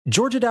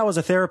Georgia Dow is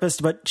a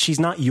therapist, but she's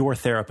not your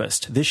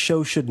therapist. This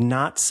show should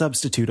not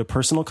substitute a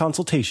personal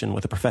consultation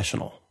with a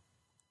professional.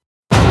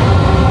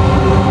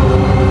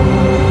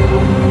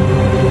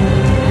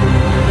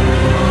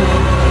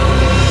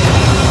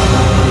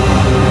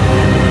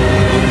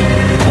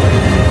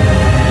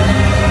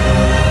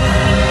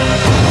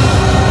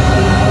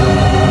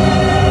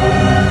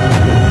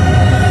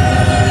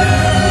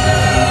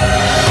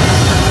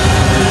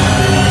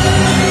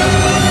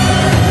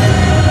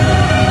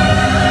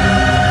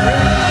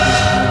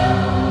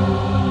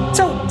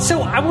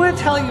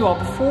 Tell you all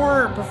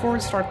before we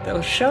start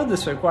the show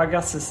this week. Well, I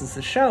guess this is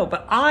the show,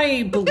 but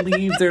I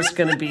believe there's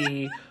going to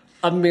be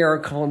a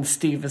miracle, and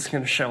Steve is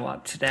going to show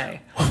up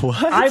today.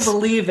 What? I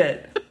believe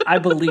it. I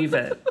believe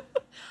it.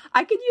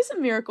 I could use a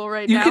miracle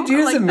right now. You could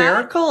use a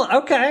miracle?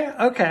 Okay.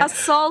 A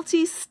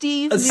salty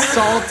Steve miracle. A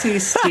salty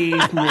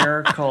Steve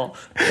miracle.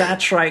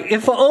 That's right.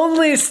 If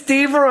only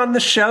Steve were on the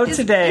show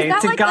today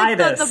to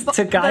guide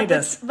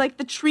us. Like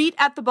the treat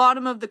at the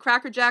bottom of the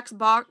Cracker Jacks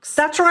box.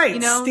 That's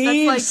right.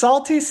 Steve,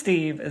 salty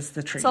Steve is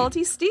the treat.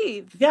 Salty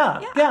Steve.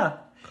 Yeah.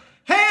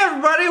 Hey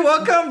everybody,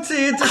 welcome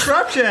to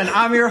Disruption.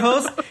 I'm your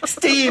host,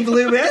 Steve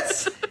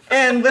Lubitz,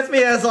 and with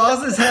me as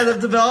always is Head of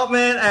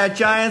Development at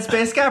Giant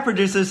Space Cat,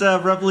 producers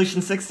of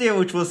Revolution 60,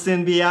 which will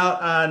soon be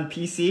out on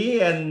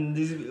PC and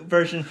this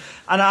version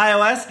on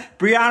iOS,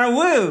 Brianna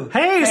Wu.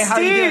 Hey Steve, how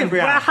you doing,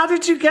 Brianna? How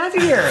did you get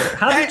here?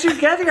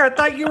 I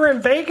thought you were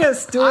in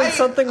Vegas doing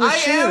something with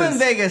shoes. I am in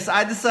Vegas.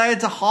 I decided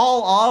to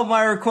haul all of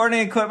my recording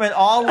equipment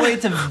all the way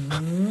to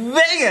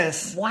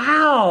Vegas.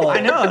 Wow.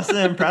 I know, isn't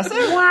it impressive?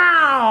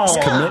 Wow. It's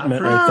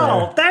commitment right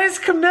there. That is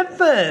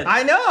commitment.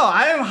 I know.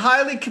 I am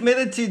highly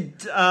committed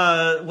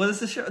to, what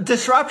is the show?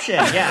 Disruption.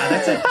 Yeah,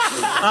 that's it.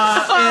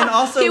 And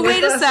also,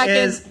 wait a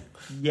second.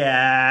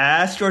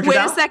 Yes, Georgia Wait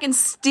Dow? a second,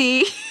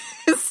 Steve.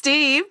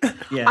 Steve.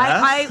 Yes.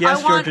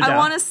 I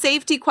want a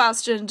safety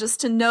question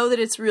just to know that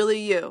it's really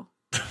you.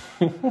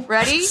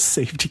 Ready?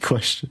 Safety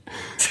question.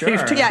 Sure.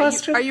 Safety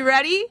question? Are you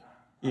ready?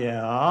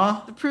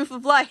 Yeah. The proof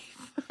of life.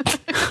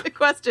 The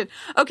question.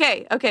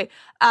 Okay.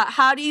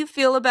 How do you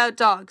feel about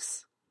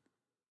dogs?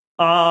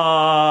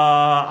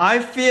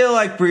 I feel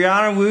like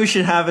Brianna Wu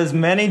should have as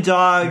many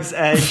dogs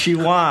as she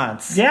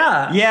wants.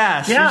 Yeah.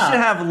 She should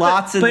have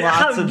lots and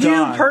lots of dogs.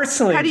 You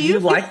personally, do you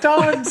like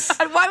dogs?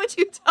 And why would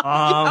you tell me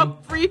how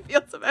free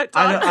feels about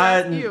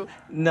dogs?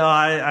 No,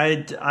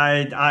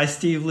 I,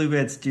 Steve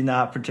Lubitz, do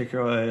not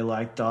particularly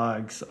like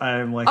dogs.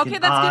 I'm like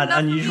an odd,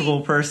 unusual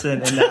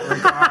person in that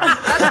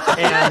regard.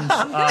 And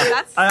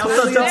I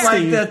also don't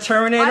like the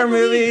Terminator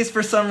movies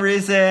for some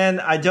reason.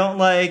 I don't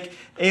like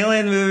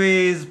alien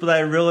movies, but I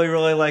really,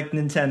 really like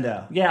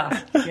Nintendo.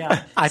 Yeah.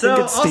 I think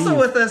it's Steve. Also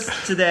with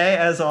us today,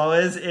 as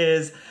always,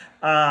 is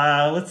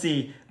let's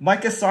see,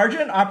 Micah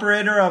Sargent,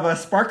 operator of a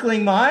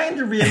sparkling mind,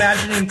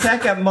 reimagining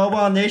tech at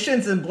Mobile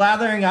Nations and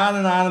blathering on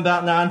and on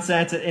about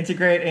nonsense at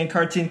Integrate and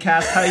Cartoon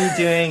Cast. How you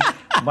doing,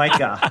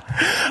 Micah?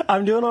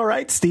 I'm doing all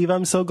right, Steve.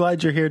 I'm so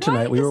glad you're here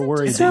tonight. We were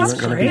worried that you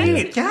weren't going to be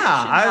here.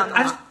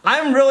 Yeah,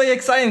 I'm really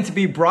excited to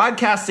be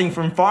broadcasting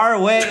from far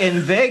away in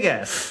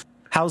Vegas.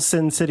 How's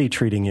Sin City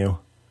treating you?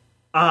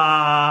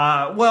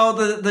 Well,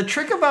 the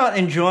trick about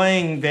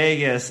enjoying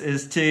Vegas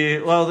is they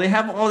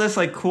have all this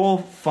like cool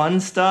fun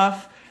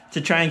stuff to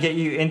try and get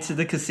you into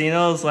the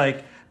casinos,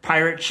 like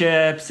pirate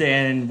ships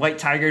and white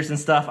tigers and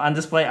stuff on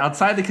display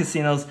outside the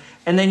casinos,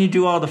 and then you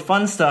do all the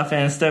fun stuff,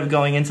 and instead of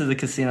going into the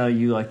casino,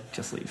 you like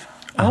just leave.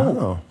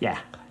 Oh. Yeah.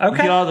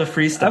 Okay. You do all the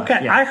free stuff.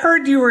 Okay. Yeah. I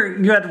heard you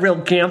had a real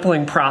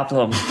gambling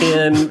problem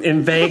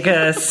in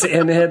Vegas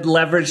and had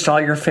leveraged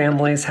all your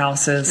family's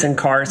houses and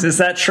cars. Is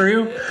that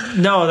true?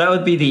 No, that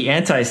would be the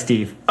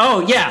anti-Steve.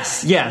 Oh,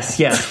 yes.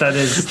 That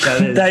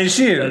is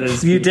you.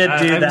 You did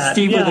do I'm that.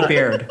 Steve with a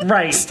beard.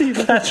 Right.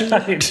 Steve, that's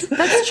right.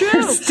 That's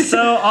true.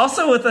 So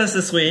also with us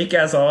this week,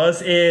 as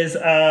always, is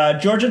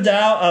Georgia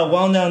Dow, a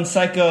well-known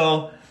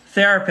psychotherapist,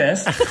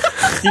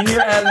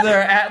 senior editor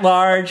at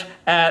large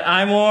at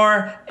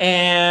iMore,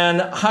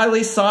 and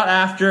highly sought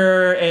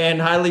after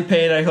and highly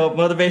paid, I hope,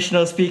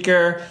 motivational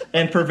speaker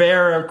and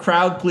purveyor of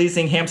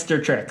crowd-pleasing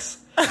hamster tricks.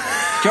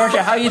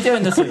 Georgia, how are you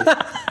doing this week?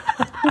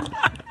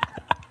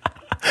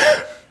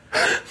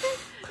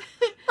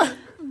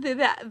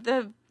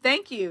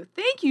 Thank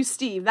you,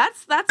 Steve. That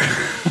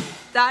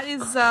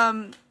is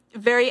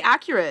very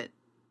accurate.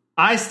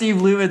 I, Steve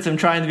Lubitz, am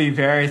trying to be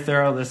very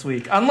thorough this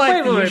week.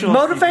 Unlike the usual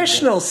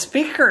motivational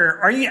speaker.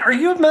 Are you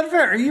a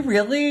motivator? Are you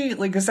really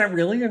is that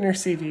really on your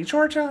CV,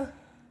 Georgia?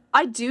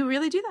 I do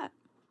really do that.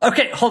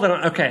 Okay, hold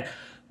on. Okay,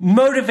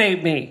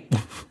 motivate me.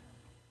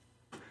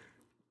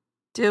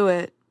 Do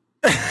it.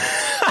 I'm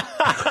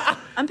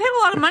paying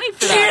a lot of money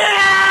for that.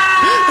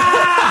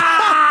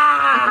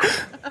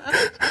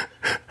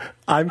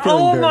 I'm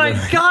feeling very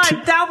my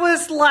God, that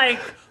was like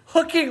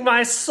hooking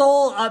my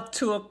soul up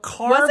to a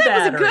car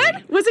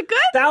battery. Was it good?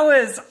 That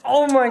was,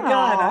 oh my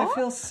God, I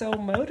feel so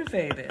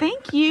motivated.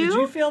 Thank you. Did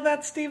you feel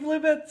that, Steve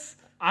Lubitz?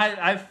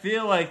 I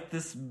feel like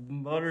this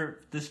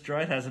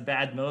droid has a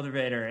bad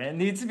motivator and it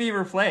needs to be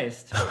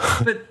replaced.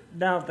 But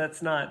no,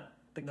 that's not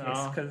the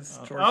case because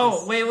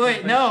Oh,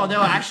 wait. No.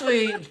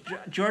 Actually,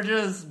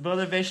 Georgia's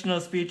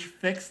motivational speech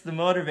fixed the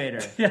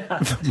motivator. Yeah,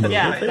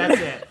 that's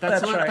it.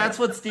 That's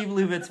what Steve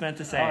Lubitz meant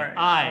to say.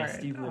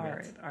 Steve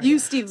Lubitz. Right. You,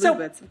 Steve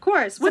Lubitz, of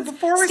course.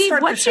 Before we Steve,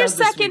 start what's your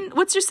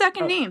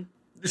second name?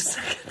 Your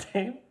second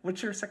name?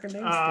 What's your second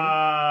name, Steve?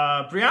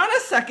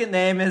 Brianna's second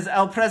name is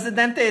El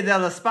Presidente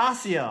del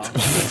Espacio.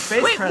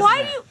 Wait,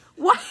 why,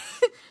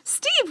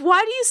 Steve?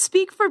 Why do you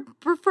speak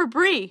for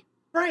Brie?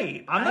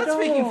 Right. I'm not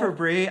speaking for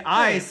Brie.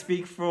 I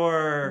speak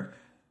for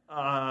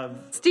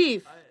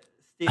Steve.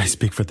 I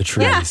speak for the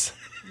trees.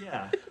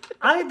 Yeah.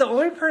 The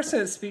only person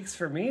that speaks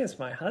for me is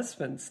my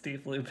husband,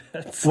 Steve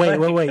Lubitz.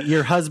 Wait.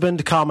 Your husband,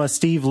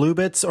 Steve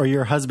Lubitz, or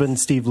your husband,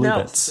 Steve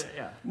Lubitz?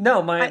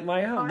 No,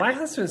 my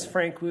husband is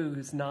Frank Wu,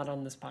 who's not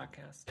on this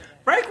podcast.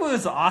 Frank Wu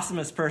is the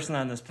awesomest person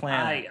on this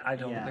planet. I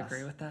don't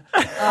agree with that.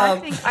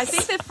 I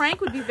think that Frank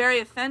would be very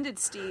offended,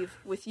 Steve,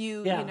 with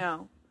you,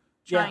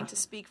 trying to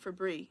speak for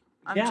Brie.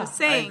 I'm just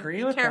saying, I agree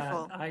be with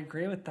careful. That. I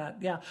agree with that.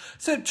 Yeah.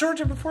 So,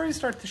 Georgia, before we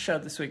start the show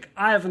this week,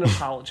 I have an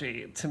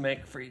apology to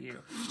make for you.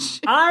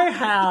 I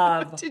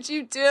have. What did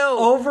you do?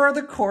 Over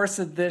the course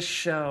of this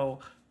show,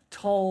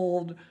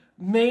 told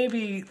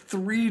maybe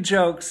 3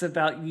 jokes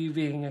about you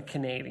being a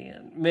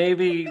Canadian.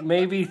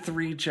 Maybe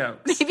 3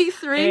 jokes. Maybe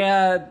 3?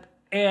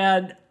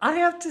 And I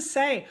have to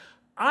say,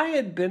 I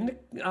had been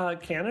to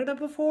Canada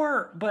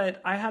before,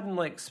 but I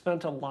hadn't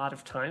spent a lot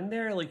of time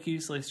there.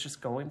 Usually it's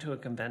just going to a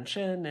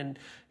convention and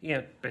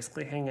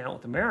basically hanging out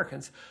with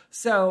Americans.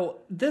 So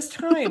this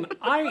time,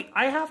 I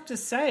have to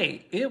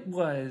say, it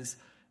was.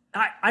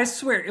 I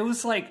swear, it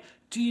was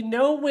do you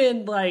know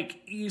when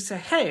you say,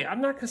 "Hey,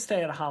 I'm not going to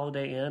stay at a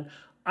Holiday Inn.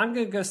 I'm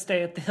going to go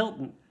stay at the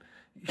Hilton."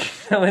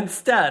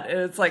 Instead, and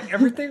it's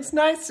everything's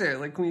nicer.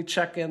 When you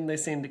check in, they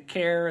seem to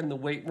care, and the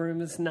wait room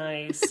is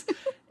nice.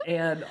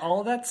 And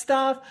all that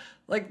stuff,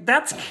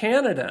 that's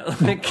Canada.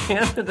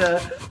 Canada,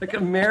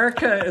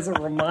 America is a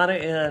Ramada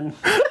Inn,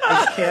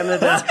 and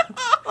Canada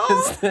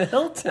is the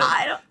Hilton.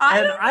 I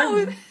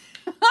don't know.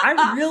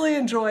 I really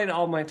enjoyed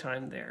all my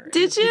time there.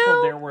 Did you?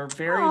 People there were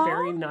very,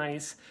 very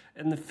nice,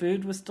 and the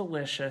food was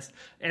delicious.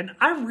 And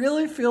I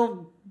really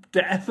feel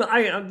bad.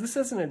 This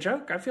isn't a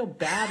joke. I feel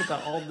bad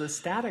about all the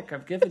static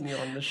I've given you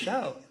on the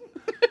show.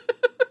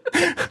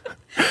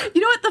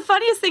 You know what? The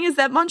funniest thing is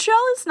that Montreal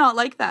is not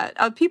like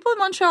that. People in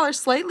Montreal are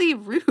slightly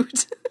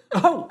rude.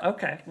 Oh,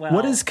 okay. Well,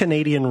 what is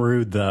Canadian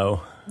rude,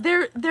 though?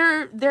 They're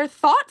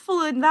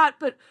thoughtful in that,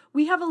 but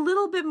we have a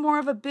little bit more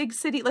of a big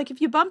city.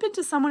 If you bump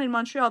into someone in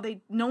Montreal,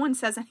 no one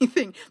says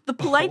anything. The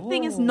polite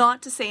thing is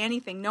not to say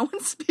anything. No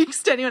one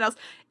speaks to anyone else.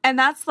 And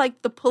that's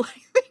the polite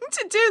thing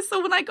to do.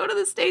 So when I go to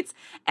the States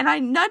and I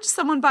nudge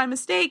someone by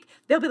mistake,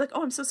 they'll be like,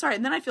 "Oh, I'm so sorry."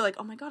 And then I feel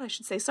oh my God, I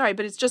should say sorry.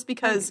 But it's just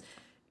because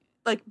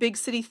big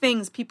city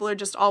things, people are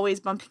just always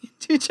bumping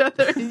into each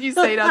other and you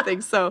say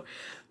nothing. So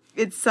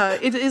it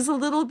is a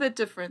little bit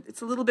different.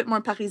 It's a little bit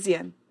more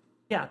Parisienne.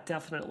 Yeah,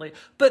 definitely.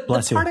 But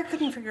Bless the part you. I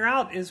couldn't figure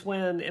out is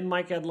when, and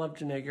Mike, I'd love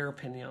to know your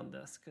opinion on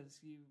this because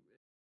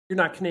you're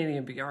not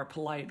Canadian, but you are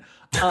polite.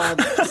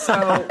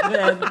 So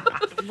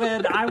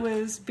when I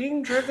was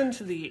being driven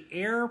to the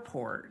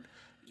airport,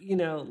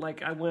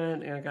 I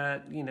went and I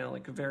got,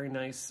 a very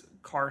nice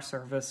car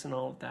service and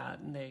all of that,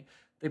 and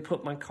they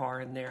put my car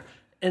in there.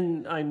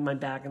 And my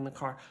bag in the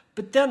car.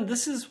 But then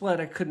this is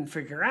what I couldn't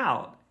figure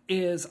out,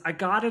 is I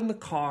got in the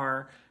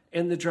car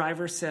and the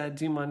driver said,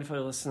 "Do you mind if I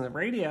listen to the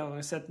radio?" And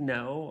I said,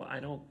 "No, I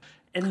don't."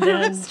 And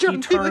then he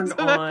turned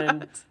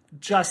on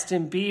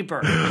Justin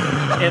Bieber.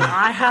 And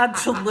I had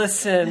to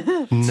listen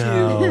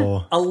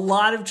to a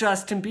lot of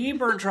Justin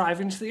Bieber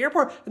driving to the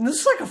airport. And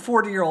this is a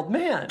 40-year-old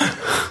man.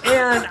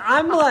 And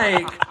I'm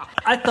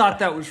I thought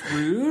that was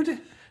rude. And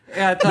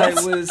I thought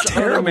it was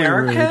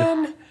un-American.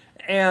 Rude.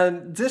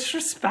 And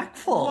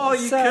disrespectful. Well,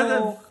 you could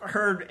have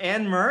heard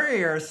Anne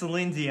Murray or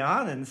Celine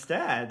Dion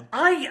instead.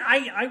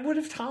 I would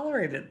have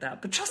tolerated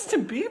that. But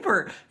Justin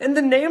Bieber, and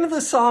the name of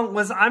the song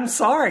was "I'm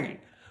Sorry,"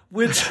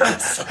 which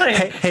was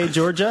Hey,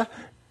 Georgia.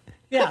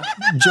 Yeah.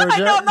 Georgia. I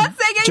know, I'm not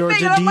saying anything.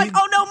 Georgia, and I'm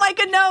oh no,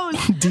 Micah knows.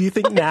 Do you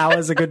think now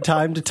is a good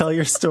time to tell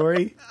your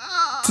story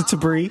to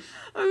Brie?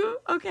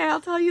 Okay,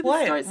 I'll tell you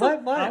the story.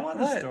 What? I want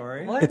the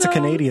story. It's a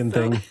Canadian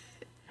thing.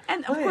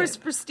 And of course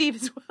for Steve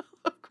as well.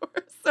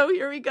 So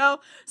here we go.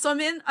 So I'm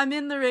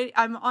in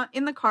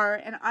the car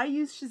and I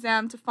use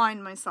Shazam to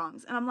find my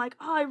songs. And I'm oh,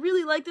 I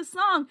really like this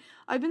song.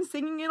 I've been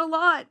singing it a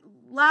lot,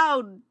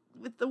 loud,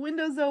 with the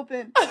windows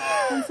open.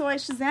 And so I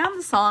Shazam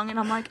the song and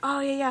I'm oh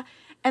yeah.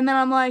 And then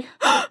I'm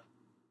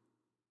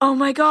oh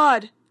my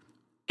God,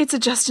 it's a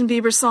Justin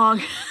Bieber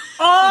song.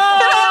 Oh!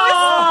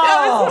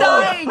 I was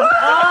dying.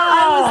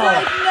 I was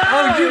no.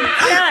 Oh, you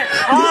can't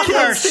off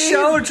our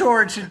show,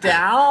 Georgia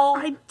Dow.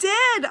 I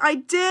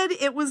did.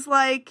 It was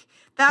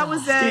that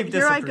was it. Steve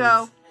Here I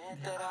go.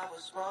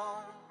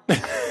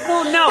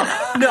 Well, no.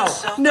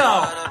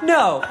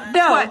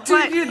 What?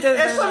 Dude, you did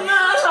It's a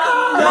mask.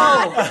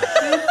 No,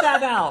 leave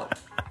that out.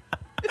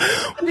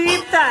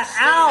 Leave that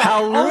out.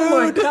 How rude. Oh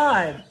my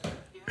God.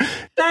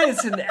 That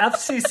is an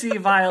FCC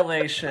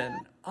violation.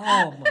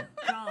 Oh my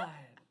God.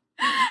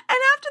 And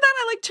after that,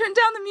 I like turn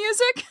down the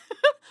music.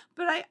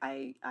 But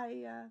I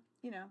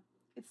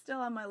it's still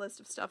on my list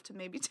of stuff to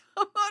maybe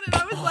download. And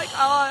I was like,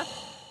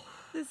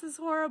 this is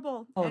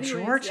horrible. Oh, Anyways,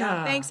 Georgia.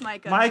 Yeah, thanks,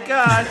 Micah.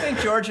 Micah, I think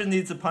Georgia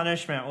needs a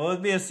punishment. What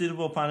would be a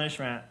suitable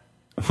punishment?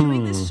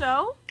 Doing this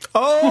show?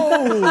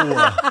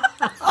 Oh,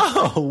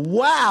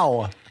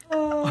 wow.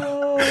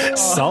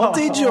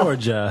 Salty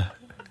Georgia.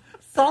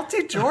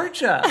 Salty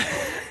Georgia.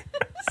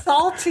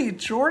 Salty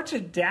Georgia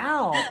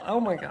Dow. Oh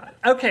my God.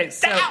 Okay,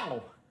 so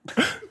Ow!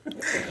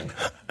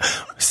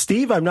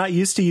 Steve, I'm not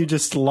used to you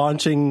just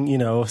launching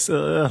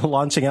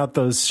out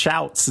those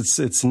shouts.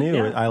 It's new.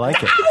 Yeah. I like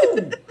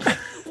it.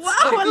 Wow,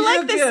 I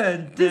like this.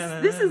 Good.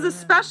 This is a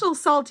special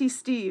Salty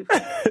Steve.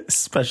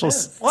 Special.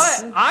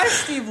 What? I,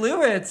 Steve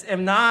Lubitz,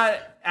 am not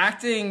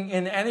acting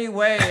in any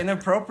way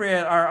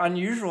inappropriate or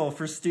unusual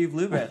for Steve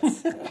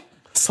Lubitz.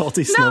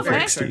 Salty snowflake,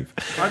 right? Steve.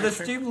 Are the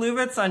Steve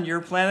Lubitz on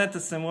your planet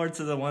similar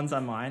to the ones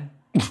on mine?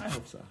 I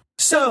hope so.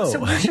 So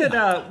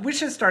we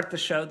should start the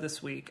show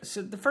this week.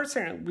 So the first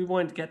thing we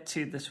wanted to get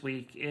to this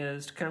week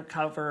is to kind of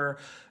cover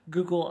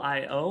Google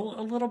I/O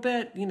a little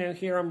bit.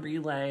 Here on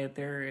Relay,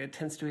 it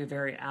tends to be a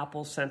very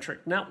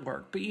Apple-centric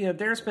network, but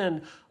there's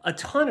been a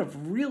ton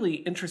of really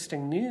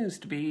interesting news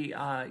to be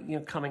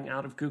coming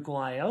out of Google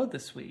I/O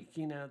this week.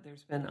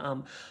 There's been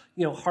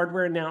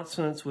hardware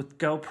announcements with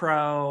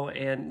GoPro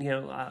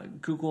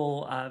and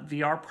Google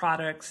VR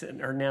products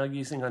are now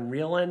using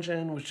Unreal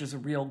Engine, which is a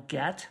real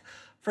get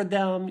for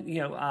them.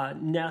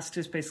 Nest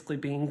is basically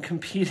being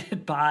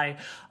competed by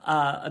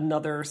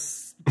another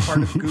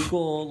part of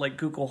Google, like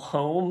Google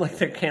Home, like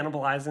they're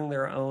cannibalizing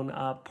their own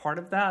part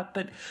of that.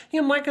 But,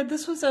 Micah,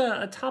 this was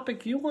a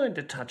topic you wanted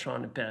to touch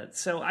on a bit.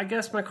 So I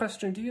guess my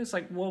question to you is,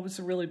 what was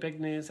the really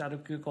big news out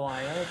of Google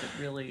I/O that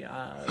really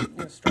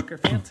struck your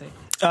fancy?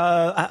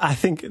 I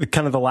think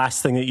kind of the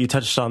last thing that you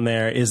touched on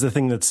there is the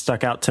thing that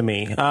stuck out to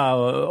me.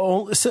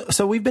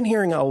 So we've been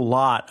hearing a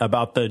lot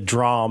about the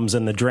drams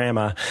and the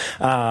drama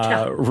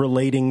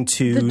relating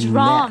to The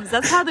drums.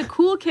 That's how the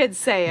cool kids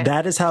say it.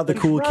 That is how the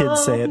cool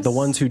kids say it, the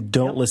ones who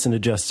don't listen to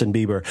Justin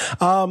Bieber.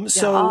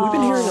 So we've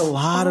been hearing a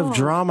lot of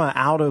drama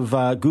out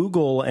of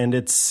Google and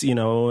its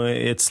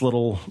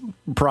little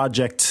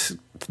project.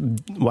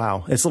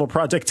 Wow, its little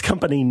project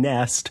company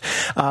Nest,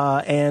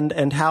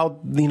 and how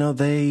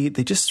they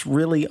just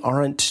really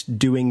aren't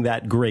doing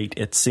that great,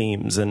 it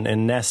seems,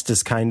 and Nest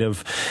is kind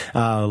of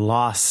a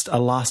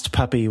lost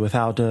puppy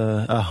without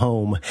a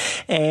home.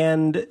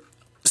 And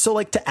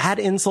so, to add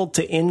insult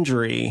to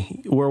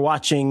injury, we're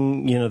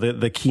watching,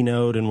 the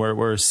keynote and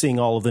we're seeing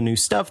all of the new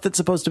stuff that's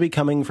supposed to be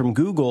coming from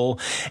Google.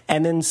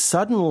 And then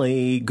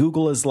suddenly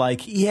Google is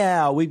like,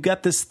 yeah, we've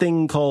got this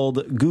thing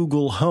called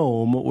Google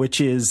Home, which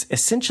is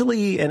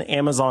essentially an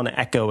Amazon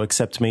Echo,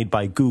 except made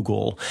by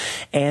Google.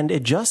 And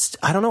it just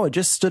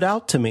stood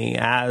out to me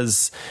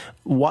as,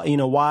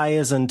 why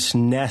isn't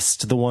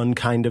Nest the one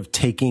kind of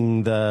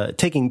taking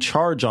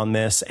charge on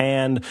this?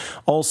 And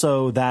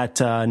also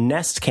that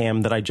Nest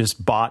Cam that I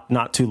just bought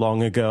not too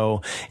long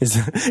ago, is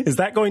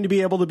that going to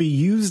be able to be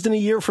used in a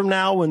year from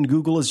now when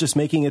Google is just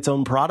making its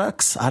own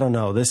products? I don't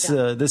know. This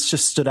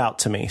just stood out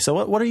to me.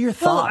 So what are your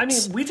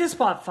thoughts? Well, we just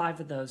bought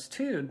 5 of those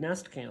too,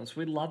 Nest Cams.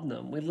 We love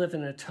them. We live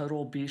in a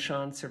total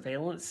Bichon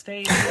surveillance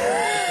state.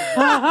 It's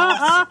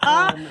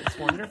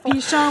wonderful.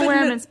 Bichon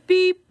awareness.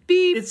 Beep.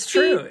 Beep, it's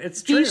true.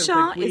 It's true.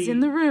 Bichon is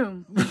in the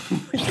room.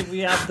 We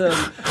have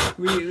them.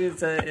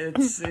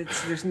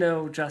 There's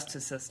no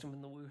justice system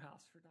in the Wu House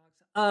for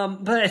dogs.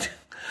 But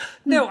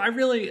no, I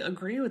really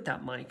agree with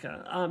that,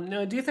 Micah.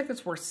 No, I do think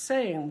it's worth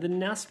saying the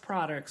Nest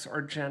products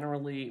are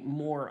generally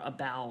more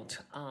about.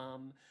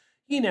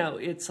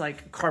 It's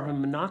like a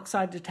carbon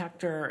monoxide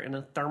detector and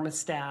a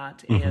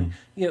thermostat. Mm-hmm. And,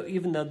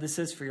 even though this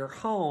is for your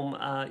home,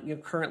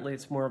 currently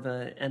it's more of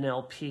an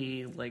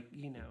NLP,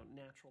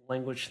 natural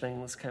language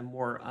thing that's kind of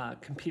more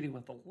competing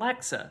with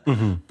Alexa.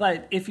 Mm-hmm.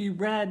 But if you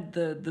read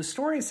the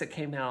stories that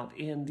came out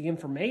in the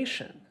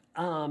information,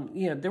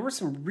 there were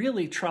some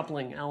really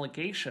troubling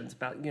allegations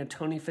about,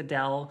 Tony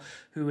Fadell,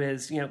 who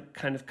is,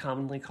 kind of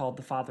commonly called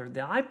the father of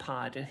the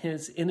iPod, and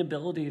his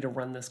inability to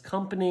run this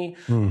company,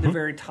 mm-hmm. the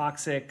very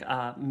toxic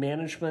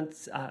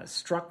management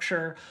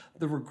structure,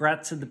 the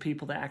regrets of the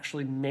people that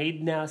actually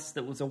made Nest,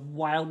 that was a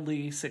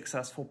wildly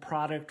successful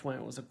product when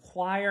it was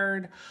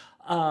acquired.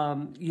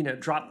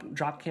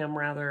 Dropcam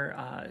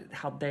rather,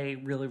 how they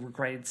really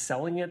regretted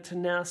selling it to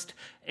Nest.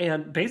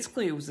 And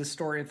basically it was a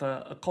story of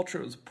a culture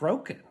that was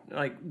broken.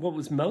 What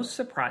was most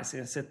surprising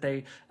is that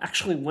they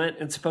actually went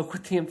and spoke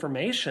with the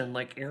information,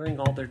 airing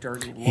all their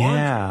dirty laundry.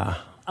 Yeah.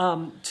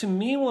 To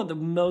me, one of the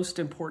most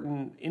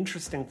important,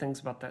 interesting things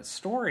about that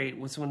story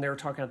was when they were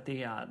talking about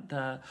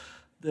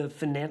the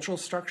financial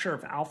structure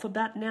of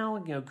Alphabet now,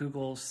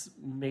 Google's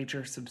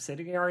major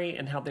subsidiary,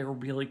 and how they were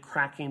really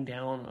cracking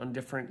down on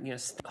different,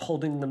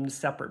 holding them to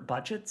separate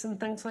budgets and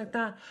things like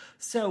that.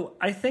 So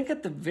I think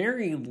at the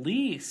very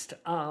least,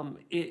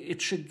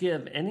 it should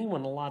give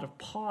anyone a lot of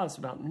pause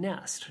about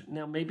Nest.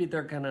 Now, maybe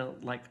they're going to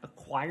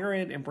acquire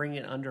it and bring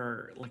it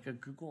under a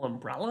Google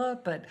umbrella.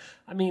 But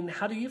I mean,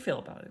 how do you feel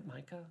about it,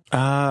 Micah?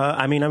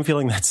 I'm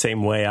feeling that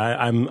same way.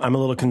 I'm a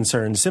little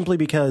concerned simply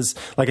because,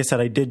 like I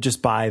said, I did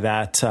just buy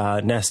that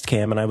Nest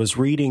Cam, and I was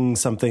reading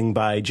something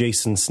by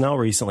Jason Snell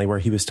recently where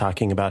he was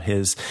talking about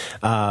his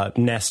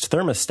Nest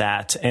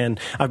thermostat, and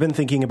I've been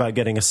thinking about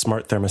getting a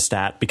smart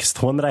thermostat because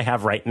the one that I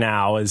have right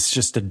now is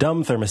just a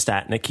dumb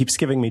thermostat, and it keeps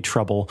giving me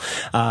trouble.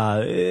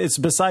 It's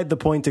beside the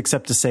point,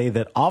 except to say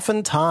that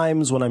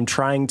oftentimes when I'm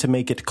trying to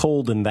make it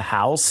cold in the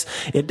house,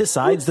 it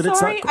decides that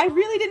it's not. Sorry, I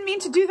really didn't mean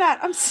to do that.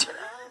 I'm sorry.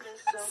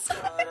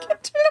 I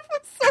can't turn off.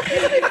 I'm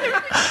sorry.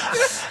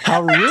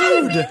 How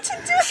rude!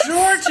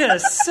 Georgia,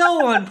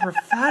 so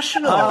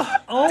unprofessional.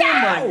 Oh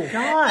my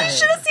God. You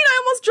should have seen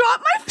I almost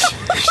dropped my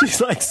phone.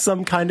 She's like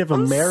some kind of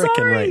American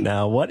sorry. right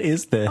now. What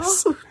is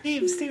this? Oh.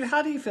 Steve,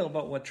 how do you feel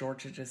about what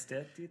Georgia just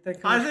did? Do you think?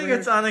 I think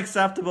it's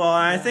unacceptable, and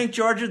I think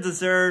Georgia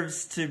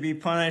deserves to be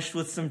punished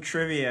with some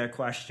trivia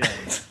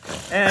questions.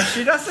 And if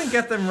she doesn't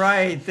get them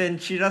right, then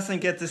she doesn't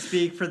get to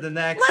speak for the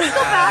next. Let's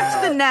go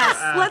back to the Nest.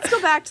 Let's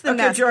go back to the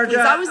Nest, Georgia, please.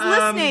 I was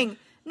listening.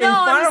 In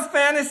Final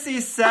Fantasy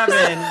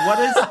VII, what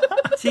is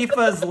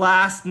Tifa's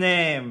last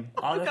name?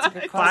 Oh, that's a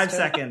good question. 5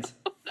 seconds.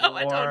 No,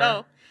 I don't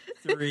know.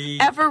 3.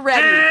 Ever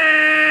ready.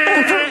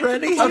 Ever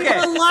ready?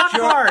 Okay,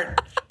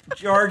 Lockhart.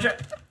 Georgia.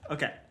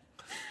 Okay.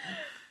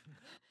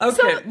 Okay,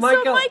 So,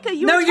 Micah,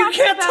 you were talking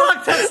can't about-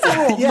 talk. That's the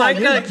rule. Yeah,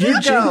 Micah, you you go.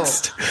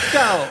 jinxed.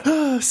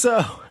 Go.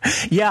 So,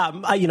 yeah,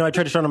 I tried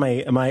to turn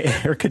on my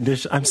air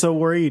conditioner. I'm so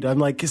worried.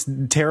 I'm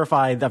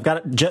terrified. I've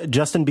got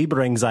Justin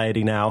Bieber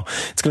anxiety now.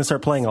 It's going to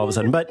start playing all of a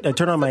sudden. But I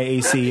turn on my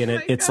AC and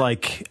it's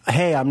like,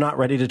 hey, I'm not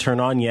ready to turn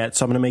on yet.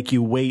 So I'm going to make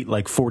you wait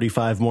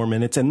 45 more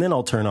minutes and then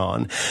I'll turn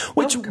on.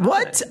 Which,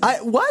 what?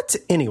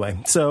 Anyway,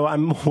 so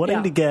I'm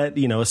wanting to get,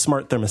 a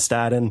smart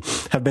thermostat and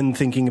have been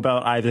thinking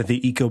about either the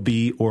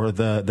Ecobee or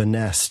the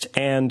Nest.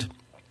 And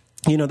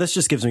this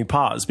just gives me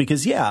pause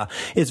because,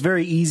 it's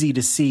very easy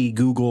to see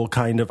Google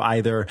kind of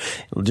either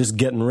just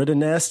getting rid of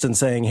Nest and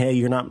saying, hey,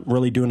 you're not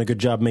really doing a good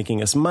job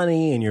making us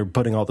money and you're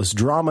putting all this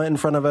drama in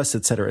front of us,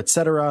 et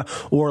cetera,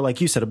 or like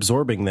you said,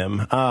 absorbing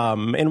them.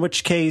 In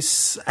which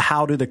case,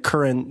 how do the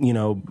current,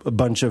 a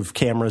bunch of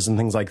cameras and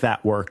things like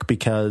that work?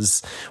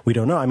 Because we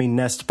don't know. I mean,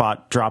 Nest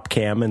bought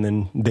Dropcam and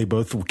then they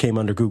both came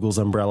under Google's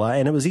umbrella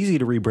and it was easy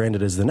to rebrand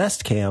it as the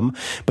Nest Cam,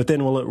 but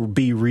then will it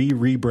be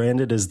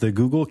rebranded as the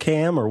Google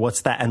Cam or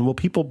what's that? And will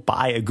people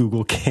buy a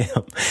Google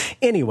Cam?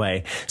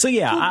 Anyway, so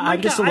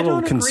I'm just a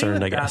little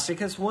concerned, I guess.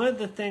 Because one of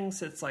the things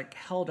that's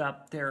held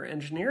up their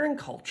engineering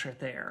culture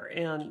there,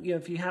 and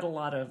if you had a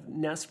lot of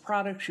Nest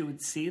products, you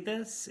would see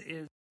this,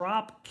 is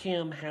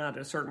Dropcam had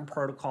a certain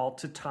protocol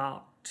to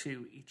talk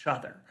to each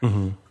other.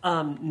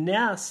 Mm-hmm.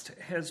 Nest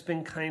has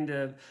been kind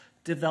of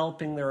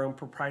developing their own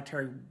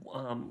proprietary,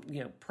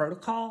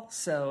 protocol,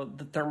 so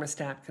the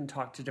thermostat can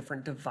talk to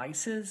different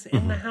devices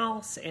in the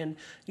house. And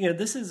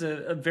this is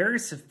a very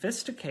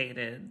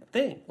sophisticated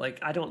thing.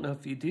 I don't know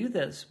if you do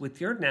this with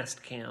your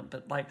Nest Cam,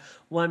 but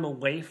when I'm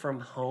away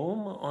from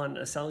home on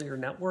a cellular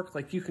network,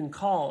 you can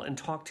call and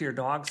talk to your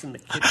dogs in the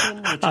kitchen.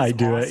 Which is I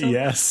do awesome. it.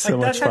 Yes, so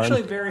much that's fun.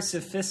 actually a very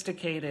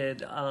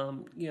sophisticated,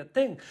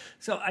 thing.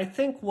 So I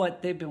think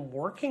what they've been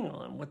working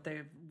on, what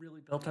they've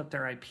really built up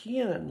their IP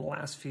in the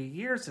last few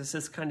years is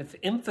this kind of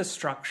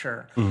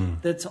infrastructure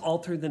that's all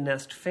through the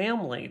Nest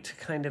family to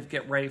kind of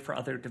get ready for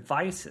other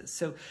devices.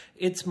 So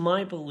it's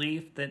my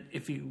belief that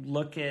if you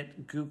look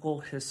at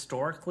Google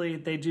historically,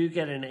 they do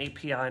get an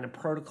API and a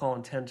protocol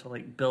intent to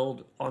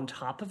build on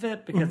top of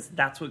it because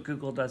that's what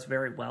Google does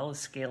very well is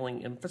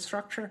scaling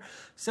infrastructure.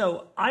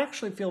 So I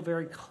actually feel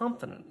very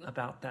confident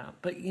about that.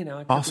 But, I could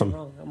be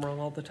wrong. I'm wrong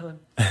all the time.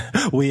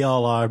 We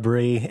all are,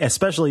 Bree,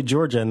 especially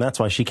Georgia, and that's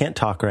why she can't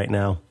talk right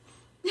now.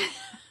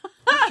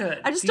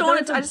 I just don't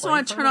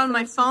want to turn on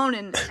my phone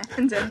and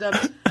end up.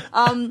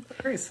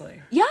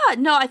 Seriously. Yeah,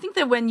 no, I think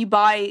that when you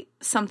buy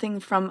something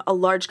from a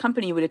large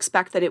company, you would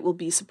expect that it will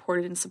be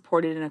supported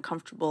in a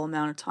comfortable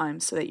amount of time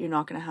so that you're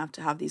not going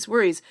to have these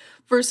worries.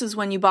 Versus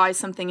when you buy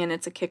something and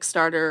it's a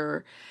Kickstarter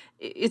or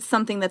it's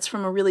something that's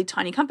from a really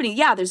tiny company,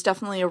 there's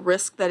definitely a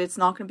risk that it's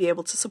not going to be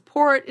able to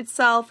support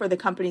itself or the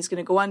company's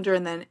going to go under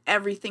and then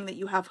everything that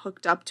you have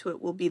hooked up to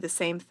it will be the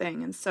same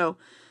thing. And so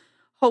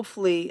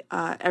hopefully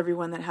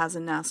everyone that has a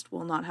Nest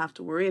will not have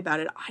to worry about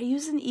it. I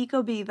use an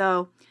Ecobee,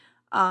 though.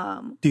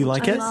 Do you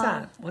like it?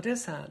 What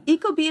is that?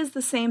 Ecobee is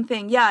the same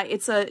thing. Yeah,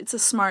 it's a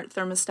smart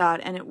thermostat,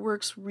 and it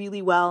works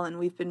really well, and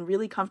we've been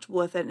really comfortable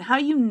with it. And how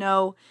you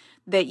know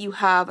that you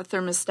have a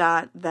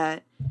thermostat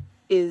that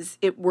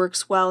it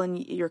works well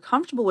and you're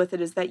comfortable with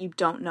it is that you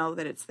don't know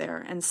that it's there.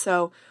 And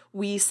so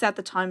we set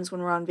the times when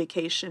we're on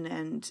vacation,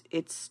 and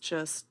it's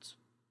just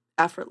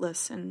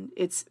effortless and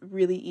it's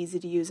really easy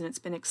to use and it's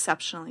been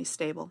exceptionally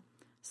stable.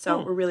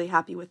 So we're really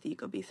happy with the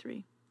Ecobee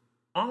 3.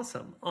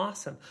 Awesome. All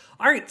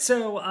right,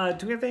 so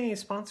do we have any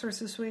sponsors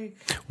this week?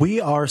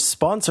 We are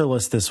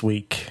sponsorless this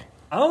week.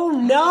 Oh,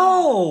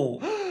 no!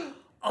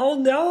 Oh,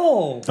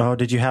 no! Oh,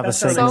 did you have a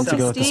segment to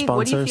go with the Steve,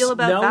 sponsors? what do you feel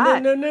about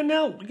that?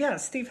 No. Yeah,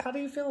 Steve, how do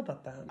you feel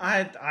about that?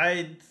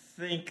 I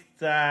think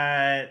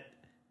that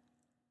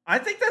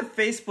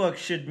Facebook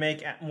should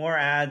make more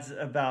ads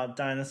about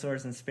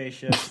dinosaurs and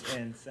spaceships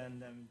and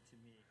send them to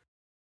me.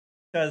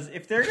 Because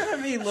if they're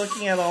gonna be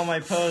looking at all my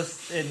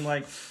posts and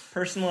like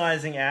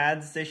personalizing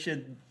ads, they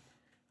should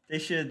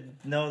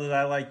know that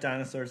I like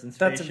dinosaurs and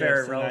spaceships. That's a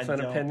very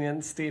relevant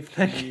opinion, Steve.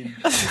 Thank you.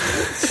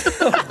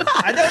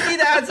 I don't need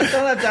ads that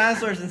don't have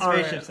dinosaurs and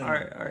spaceships in them.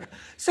 All right.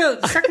 So,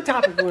 the second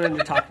topic we wanted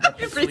to talk about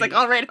this week. Like,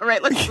 all right,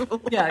 let's move on.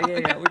 Yeah,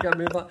 we got to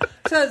move on.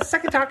 So, the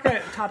second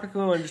topic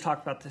we wanted to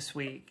talk about this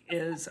week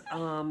is,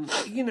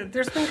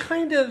 there's been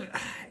kind of,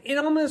 it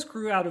almost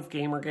grew out of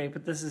Gamergate,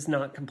 but this is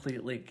not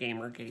completely a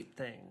Gamergate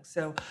thing.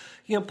 So,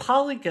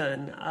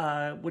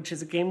 Polygon, which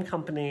is a game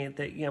company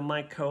that,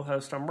 my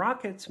co-host on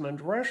Rockets,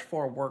 Mund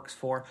Rushmore, works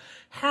for,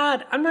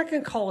 had, I'm not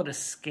going to call it a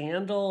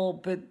scandal,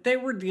 but they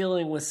were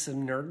dealing with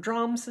some nerd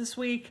drums this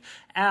week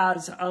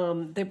as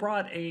they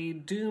brought a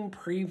Doom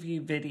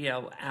preview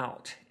video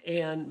out.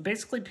 And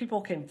basically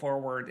people came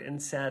forward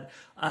and said,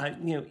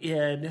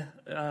 id,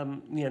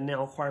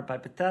 now acquired by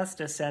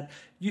Bethesda, said,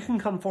 you can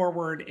come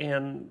forward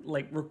and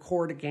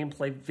record a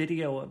gameplay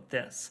video of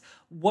this.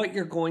 What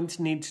you're going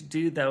to need to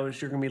do, though, is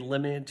you're going to be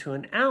limited to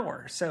an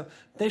hour. So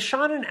they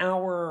shot an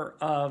hour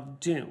of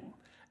Doom.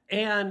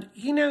 And,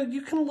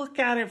 you can look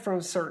at it from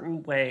a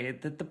certain way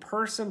that the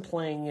person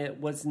playing it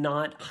was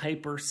not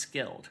hyper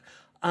skilled.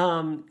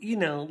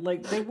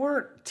 They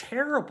weren't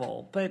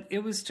terrible, but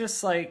it was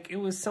just it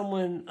was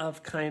someone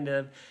of kind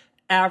of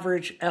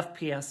average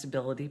FPS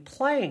ability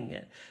playing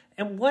it.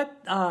 And what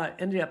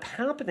ended up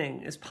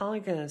happening is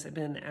Polygon has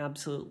been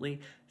absolutely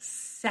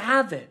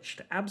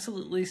savaged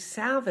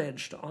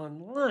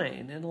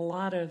online. And a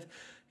lot of,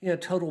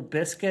 Total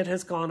Biscuit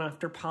has gone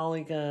after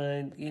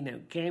Polygon,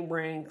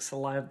 GameRanks, a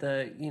lot of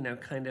the,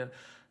 kind of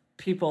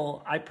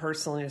people I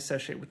personally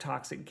associate with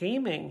toxic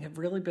gaming have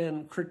really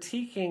been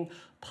critiquing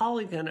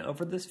Polygon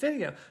over this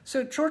video.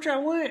 So, Georgia, I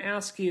want to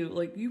ask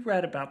you, you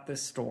read about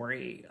this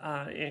story.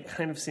 It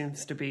kind of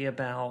seems to be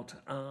about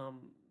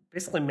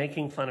basically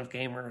making fun of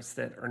gamers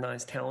that are not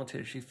as talented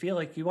as you feel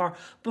like you are.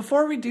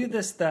 Before we do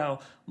this, though,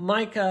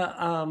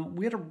 Micah,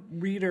 we had a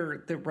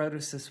reader that wrote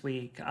us this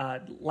week,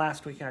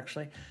 last week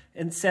actually,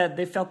 and said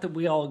they felt that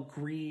we all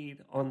agreed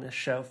on this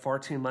show far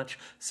too much.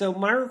 So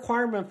my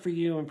requirement for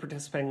you in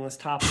participating in this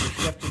topic is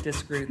you have to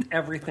disagree with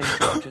everything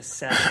Georgia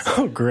says.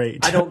 Oh,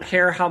 great. I don't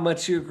care how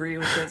much you agree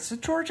with it. So,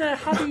 Georgia,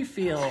 how do you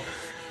feel?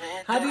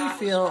 How do you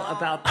feel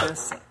about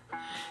this?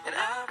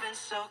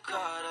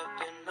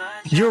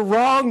 You're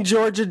wrong,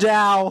 Georgia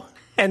Dow.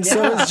 And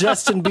so is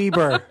Justin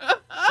Bieber.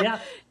 Yeah.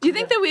 Do you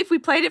think that if we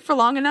played it for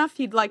long enough,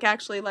 he'd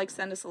actually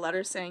send us a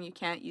letter saying you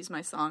can't use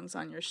my songs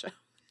on your show?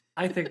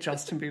 I think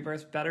Justin Bieber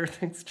has better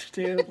things to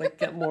do,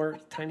 get more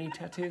tiny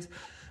tattoos.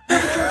 No,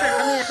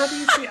 but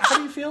Georgia, how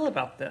do you feel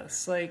about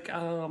this?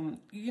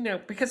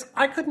 Because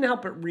I couldn't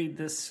help but read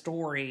this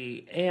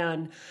story,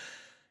 and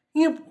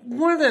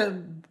one of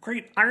the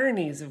great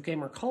ironies of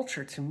gamer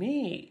culture to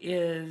me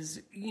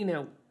is,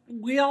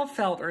 we all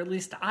felt, or at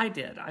least I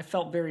did, I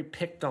felt very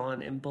picked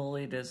on and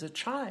bullied as a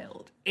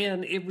child.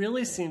 And it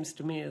really seems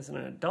to me as an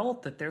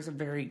adult that there's a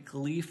very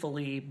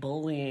gleefully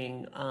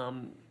bullying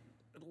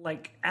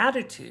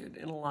attitude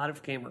in a lot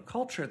of gamer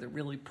culture that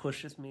really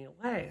pushes me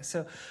away.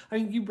 So,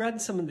 you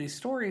read some of these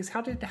stories.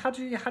 How do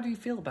you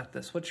feel about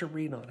this? What's your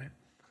read on it?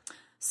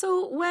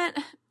 So when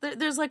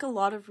there's a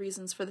lot of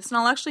reasons for this, and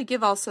I'll actually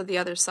give also the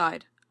other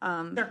side.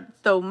 Sure.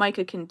 Though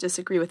Micah can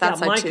disagree with that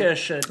side Micah too. Micah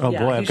should. Oh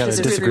boy, I've got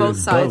to disagree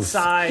with both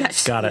sides.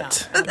 Yes. Got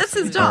it. Yeah. That's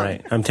his job. All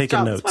right, I'm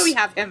taking notes. That's why we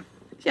have him.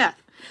 Yeah.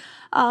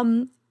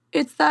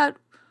 It's that,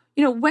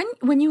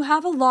 when you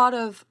have a lot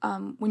of,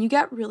 when you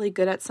get really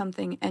good at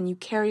something and you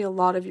carry a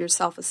lot of your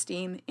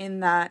self-esteem in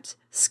that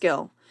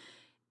skill,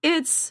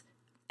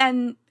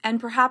 and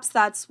perhaps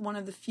that's one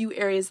of the few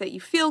areas that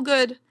you feel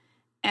good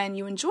and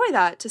you enjoy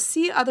that, to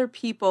see other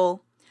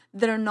people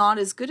that are not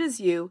as good as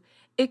you,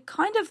 it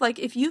kind of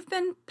if you've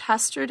been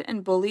pestered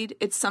and bullied,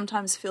 it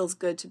sometimes feels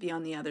good to be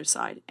on the other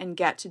side and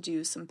get to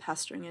do some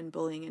pestering and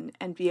bullying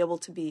and be able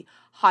to be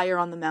higher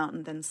on the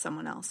mountain than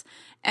someone else.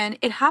 And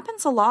it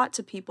happens a lot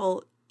to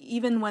people,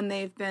 even when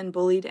they've been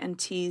bullied and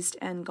teased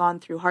and gone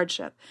through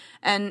hardship.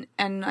 And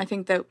I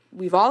think that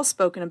we've all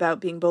spoken about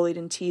being bullied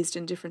and teased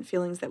and different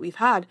feelings that we've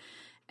had.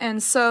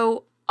 And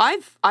so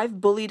I've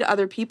bullied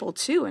other people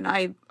too. And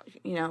I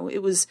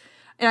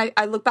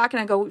look back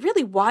and I go,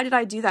 really, why did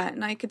I do that?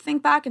 And I could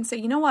think back and say,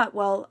 you know what?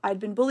 Well, I'd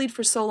been bullied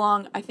for so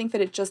long. I think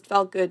that it just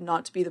felt good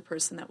not to be the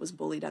person that was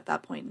bullied at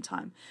that point in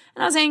time.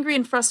 And I was angry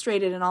and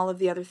frustrated and all of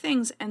the other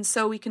things. And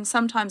so we can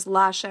sometimes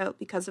lash out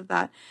because of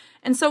that.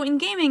 And so in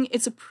gaming,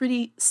 it's a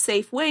pretty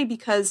safe way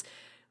because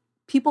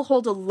people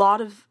hold a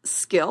lot of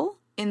skill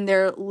in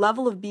their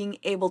level of being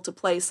able to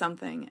play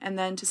something, and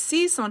then to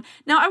see someone.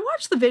 Now, I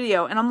watched the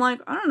video, and I'm like,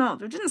 I don't know,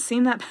 it didn't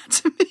seem that bad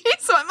to me.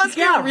 So I must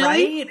be a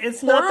really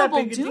It's not that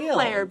horrible big a Doom deal.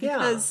 player,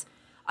 because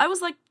I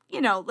was like,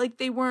 like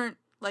they weren't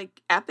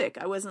like epic.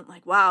 I wasn't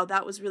like, wow,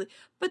 that was really.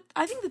 But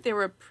I think that they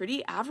were a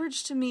pretty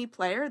average to me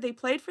player. They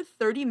played for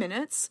 30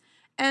 minutes,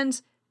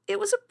 and it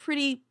was a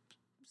pretty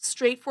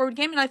straightforward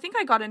game. And I think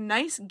I got a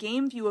nice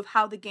game view of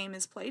how the game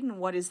is played and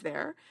what is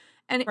there.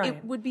 And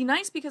it would be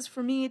nice because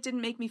for me, it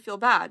didn't make me feel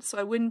bad. So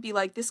I wouldn't be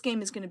like, this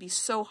game is going to be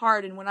so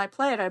hard, and when I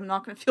play it, I'm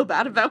not going to feel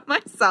bad about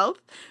myself.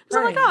 Because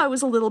I'm like, I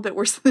was a little bit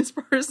worse than this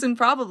person,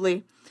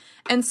 probably.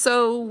 And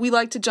so we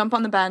like to jump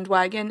on the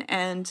bandwagon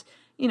and,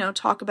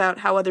 talk about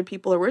how other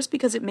people are worse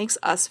because it makes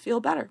us feel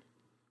better.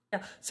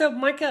 Yeah. So,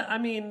 Micah, I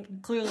mean,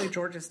 clearly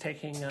George is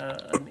taking an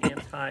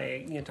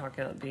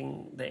talking about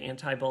being the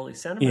anti-bully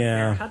sentiment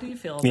there. How do you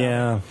feel about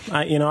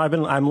it?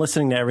 I'm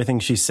listening to everything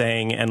she's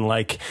saying, and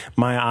like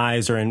my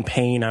eyes are in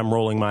pain. I'm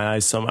rolling my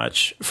eyes so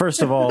much.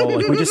 First of all,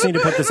 we just need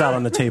to put this out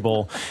on the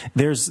table.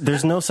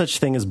 There's no such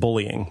thing as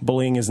bullying.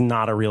 Bullying is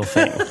not a real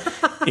thing.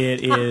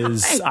 It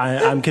is.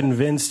 I'm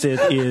convinced it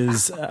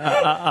is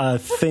a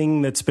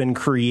thing that's been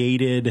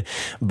created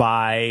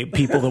by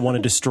people that want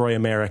to destroy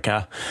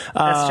America.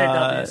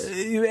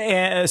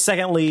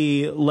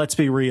 Secondly, let's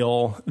be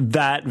real.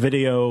 That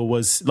video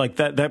was like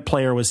that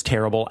player was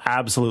terrible,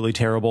 absolutely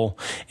terrible,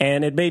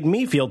 and it made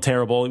me feel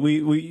terrible.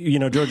 We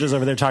George is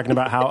over there talking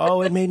about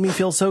how it made me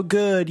feel so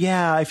good.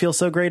 Yeah, I feel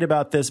so great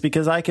about this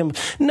because I can.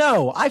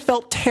 No, I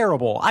felt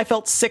terrible. I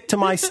felt sick to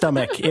my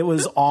stomach. It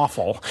was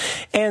awful.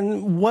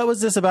 And what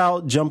was this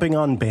about jumping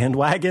on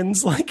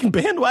bandwagons? Like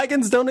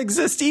bandwagons don't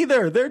exist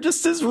either. They're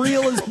just as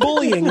real as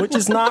bullying, which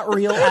is not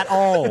real at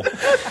all.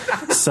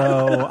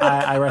 So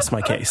I rest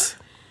my case.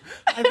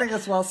 I think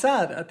that's well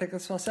said.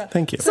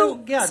 Thank you. So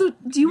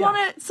do you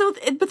want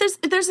to? But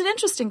there's an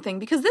interesting thing,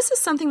 because this is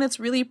something that's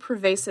really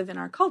pervasive in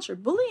our culture.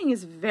 Bullying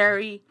is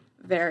very,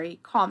 very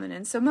common,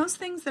 and so most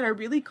things that are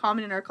really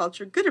common in our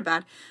culture, good or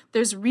bad,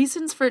 there's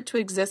reasons for it to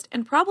exist,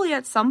 and probably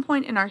at some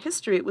point in our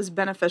history, it was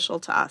beneficial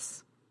to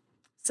us.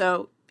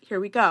 So here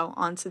we go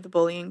onto the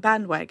bullying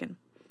bandwagon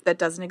that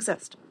doesn't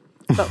exist.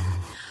 So,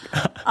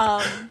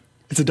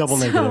 it's a double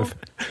negative.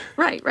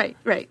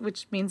 Right.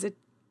 Which means it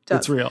does.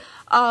 It's real.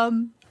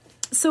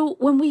 So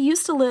when we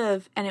used to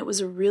live, and it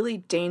was a really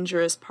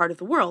dangerous part of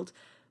the world,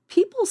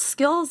 people's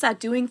skills at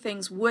doing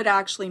things would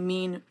actually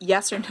mean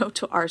yes or no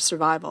to our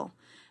survival.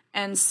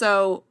 And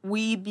so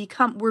we're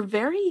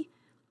very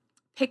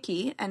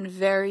picky and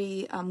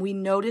very, we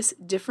notice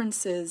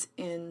differences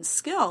in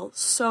skill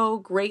so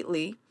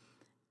greatly,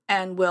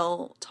 and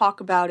we'll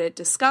talk about it,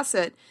 discuss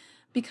it,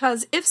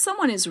 because if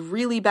someone is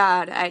really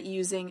bad at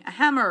using a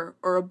hammer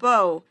or a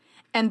bow,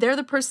 and they're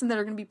the person that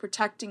are going to be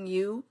protecting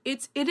you,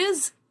 it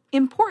is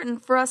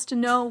important for us to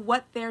know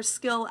what their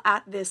skill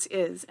at this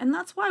is. And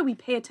that's why we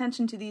pay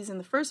attention to these in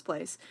the first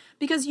place,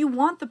 because you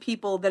want the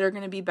people that are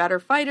going to be better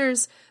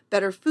fighters,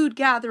 better food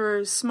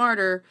gatherers,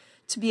 smarter,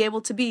 to be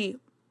able to be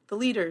the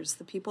leaders,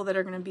 the people that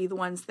are going to be the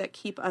ones that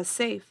keep us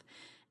safe.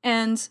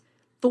 And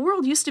the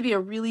world used to be a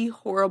really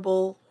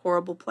horrible,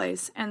 horrible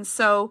place. And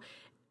so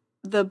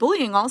the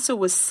bullying also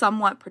was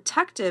somewhat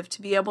protective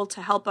to be able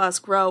to help us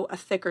grow a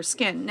thicker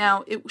skin.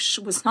 Now, it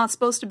was not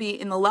supposed to be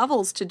in the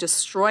levels to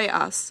destroy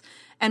us,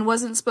 and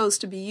wasn't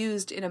supposed to be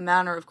used in a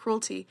manner of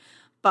cruelty.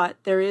 But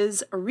there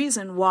is a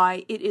reason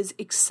why it is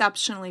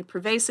exceptionally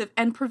pervasive,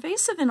 and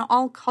pervasive in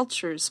all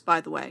cultures,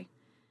 by the way.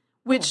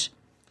 Which,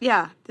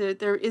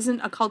 there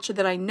isn't a culture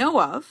that I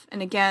know of.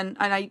 And again,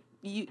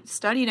 you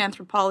studied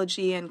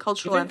anthropology and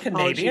cultural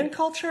anthropology. Canadian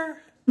culture?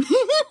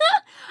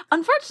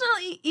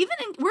 Unfortunately,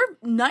 we're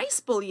nice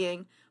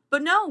bullying,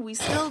 but no, we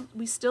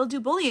still do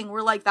bullying.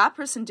 We're like, that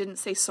person didn't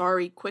say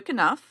sorry quick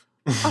enough.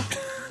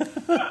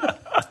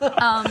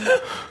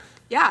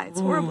 Yeah, it's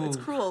horrible. It's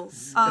cruel.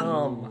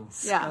 Scum.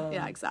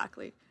 Yeah,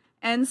 exactly.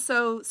 And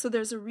so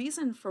there's a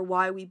reason for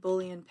why we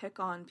bully and pick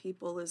on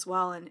people as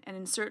well. And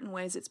in certain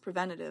ways, it's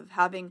preventative.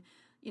 Having,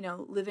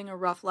 living a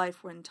rough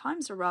life when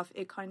times are rough,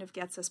 it kind of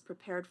gets us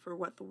prepared for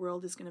what the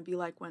world is going to be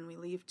like when we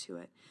leave to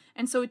it.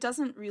 And so it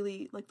doesn't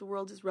really, the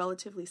world is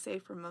relatively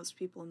safe for most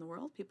people in the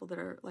world, people that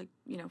are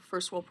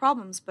first world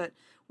problems, but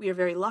we are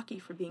very lucky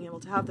for being able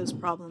to have those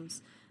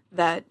problems,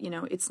 that,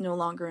 it's no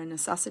longer a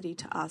necessity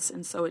to us.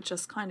 And so it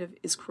just kind of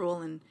is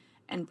cruel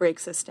and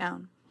breaks us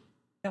down.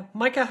 Yeah.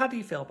 Micah, how do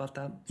you feel about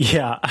that?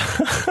 Yeah.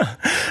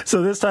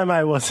 So this time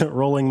I wasn't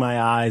rolling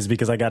my eyes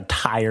because I got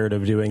tired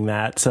of doing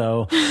that.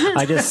 So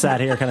I just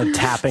sat here kind of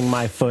tapping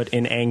my foot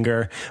in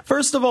anger.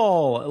 First of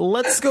all,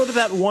 let's go to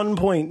that one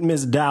point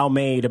Ms. Dow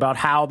made about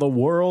how the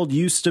world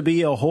used to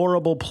be a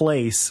horrible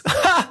place.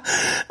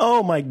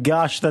 Oh my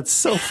gosh, that's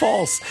so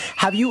false.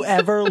 Have you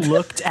ever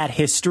looked at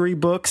history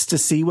books to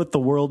see what the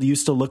world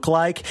used to look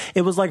like?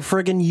 It was like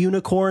friggin'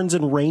 unicorns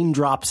and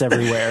raindrops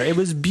everywhere. It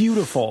was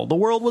beautiful. The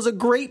world was a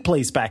great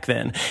place police back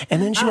then.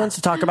 And then she wants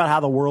to talk about how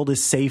the world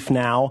is safe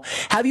now.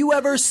 Have you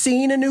ever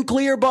seen a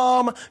nuclear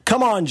bomb?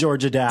 Come on,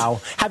 Georgia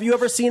Dow. Have you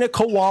ever seen a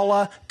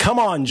koala? Come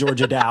on,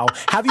 Georgia Dow.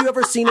 Have you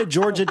ever seen a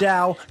Georgia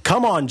Dow?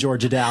 Come on,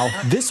 Georgia Dow.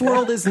 This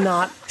world is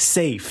not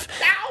safe.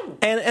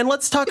 And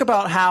let's talk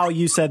about how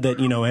you said that,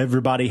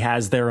 everybody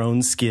has their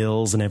own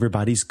skills and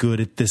everybody's good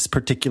at this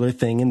particular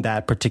thing and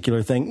that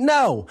particular thing.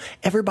 No,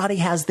 everybody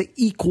has the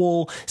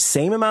equal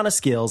same amount of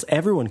skills.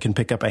 Everyone can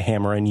pick up a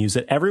hammer and use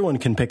it. Everyone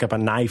can pick up a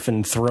knife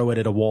and throw it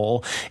at a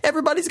wall.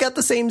 Everybody's got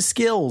the same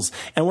skills.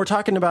 And we're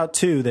talking about,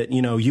 too, that,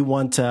 you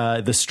want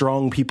the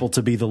strong people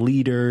to be the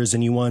leaders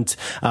and you want,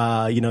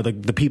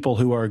 the people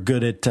who are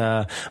good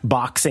at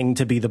boxing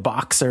to be the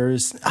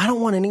boxers. I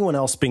don't want anyone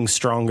else being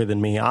stronger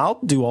than me. I'll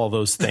do all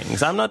those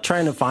things. I'm not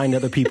trying to find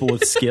other people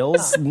with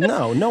skills.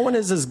 No one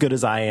is as good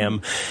as I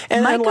am.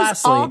 And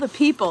lastly, all the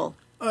people.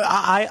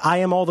 I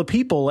am all the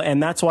people,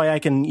 and that's why I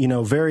can,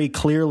 very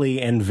clearly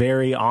and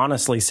very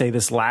honestly say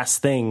this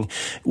last thing.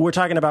 We're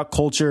talking about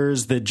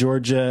cultures that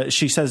Georgia,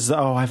 she says,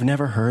 I've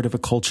never heard of a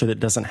culture that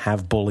doesn't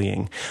have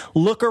bullying.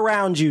 Look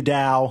around you,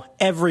 Dow.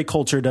 Every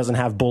culture doesn't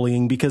have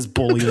bullying because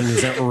bullying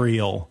isn't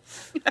real.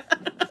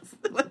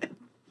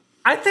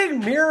 I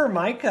think Mirror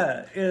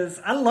Micah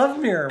I love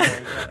Mirror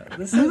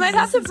Micah. We might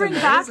have to bring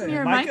back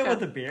Mirror Micah. Micah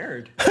with a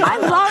beard.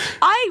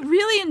 I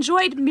really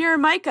enjoyed Mirror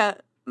Micah.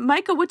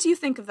 Micah, what do you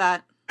think of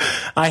that?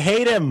 I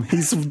hate him.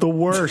 He's the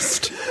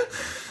worst.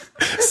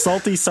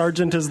 Salty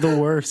Sergeant is the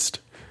worst.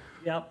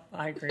 Yep,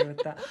 I agree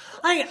with that.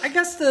 I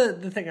guess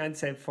the thing I'd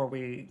say before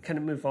we kind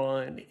of move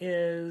on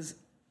is,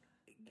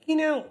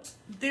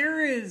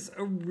 there is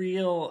a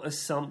real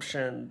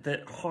assumption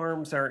that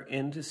harms our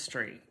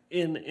industry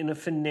in a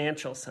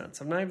financial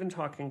sense. I'm not even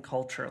talking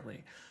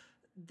culturally.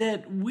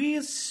 That we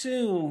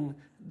assume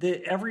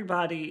that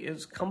everybody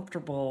is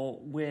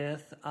comfortable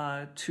with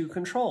two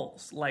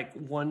controls, like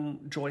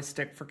one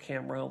joystick for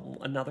camera,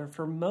 another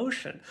for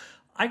motion.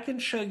 I can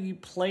show you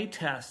play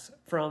tests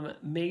from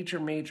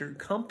major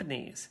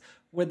companies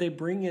where they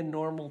bring in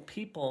normal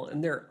people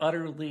and they're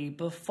utterly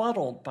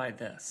befuddled by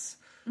this.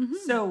 Mm-hmm.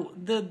 So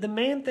the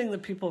main thing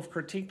that people have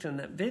critiqued in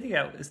that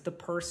video is the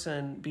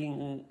person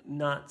being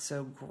not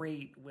so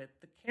great with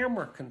the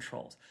camera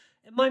controls.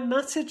 And my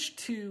message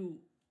to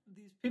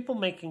these people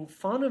making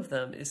fun of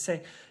them is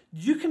say,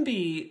 you can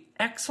be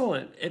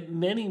excellent at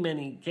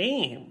many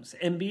games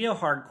and be a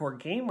hardcore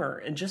gamer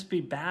and just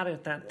be bad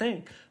at that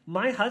thing.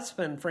 My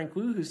husband, Frank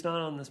Wu, who's not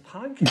on this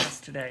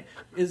podcast today,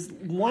 is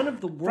one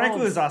of the world's... Frank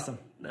Wu is awesome.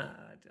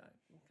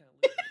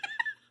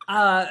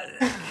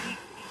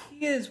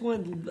 He is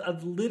one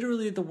of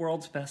literally the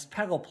world's best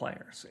Peggle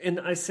players.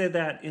 And I say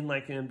that in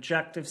like an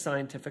objective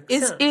scientific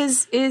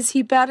sense. Is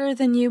he better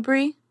than you,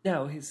 Bree?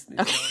 No, he's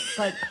not.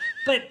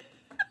 But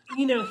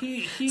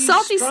he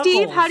Salty struggles.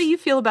 Steve, how do you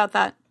feel about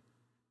that?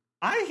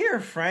 I hear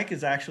Frank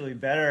is actually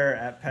better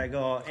at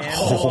Peggle and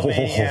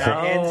Pixelmania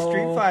and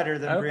Street Fighter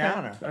than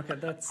Brianna. Okay,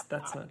 that's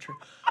not true.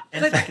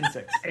 And Tekken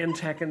 6. And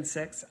Tekken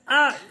 6.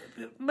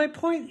 My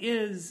point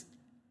is,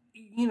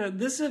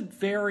 this is a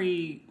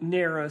very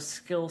narrow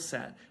skill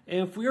set.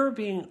 And if we were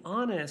being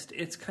honest,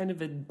 it's kind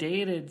of a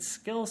dated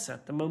skill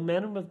set. The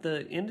momentum of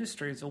the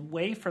industry is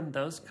away from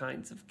those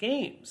kinds of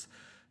games.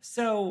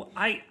 So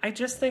I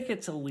just think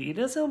it's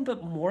elitism,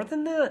 but more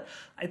than that,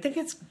 I think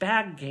it's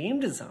bad game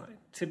design,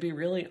 to be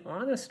really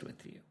honest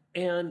with you.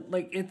 And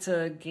it's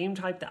a game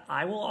type that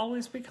I will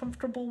always be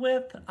comfortable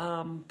with,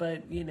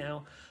 but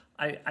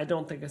I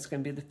don't think it's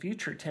going to be the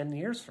future 10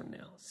 years from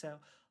now. So,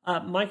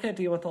 Micah,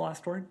 do you want the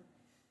last word?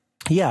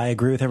 Yeah, I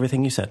agree with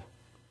everything you said.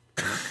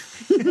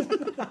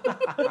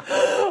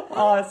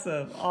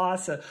 Awesome. All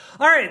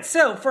right,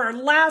 so for our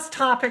last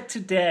topic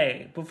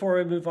today, before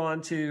we move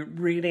on to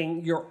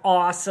reading your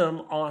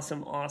awesome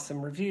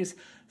reviews,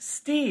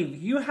 Steve,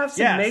 you have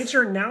some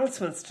major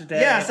announcements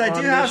today. Yes, I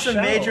do have some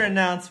major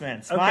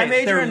announcements. Okay, my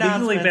major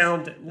announcements,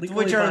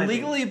 legally are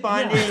legally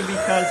binding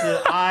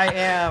because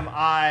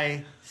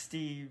I,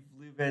 Steve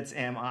Lubitz,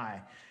 am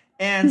I.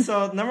 And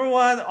so, number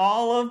one,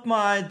 all of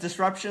my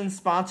Disruption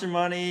sponsor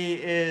money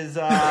is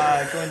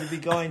going to be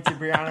going to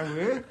Brianna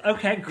Wu.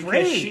 Okay,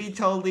 great. Because she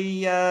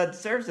totally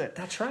deserves it.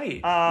 That's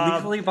right.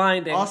 Legally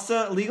binding.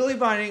 Also, legally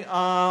binding.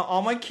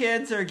 All my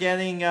kids are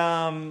getting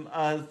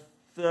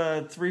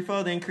the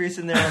threefold increase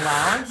in their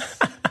allowance.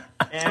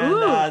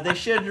 And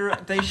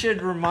they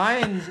should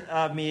remind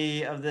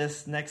me of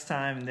this next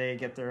time they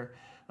get their...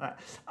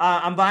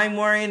 I'm buying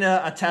Maureen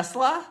a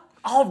Tesla.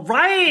 All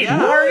right,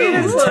 Maureen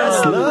is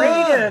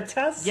a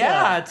Tesla.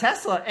 Yeah,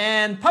 Tesla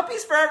and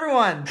puppies for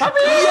everyone.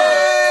 Puppies!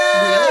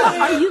 Really?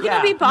 Are you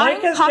going to be buying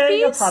Micah's puppies?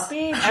 Getting a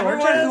puppy.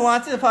 Everyone who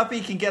wants a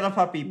puppy can get a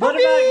puppy. What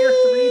about your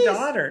 3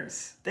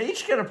 daughters? They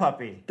each get a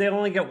puppy. They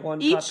only get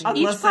one Each puppy.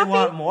 Unless they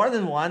want more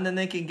than one, then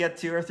they can get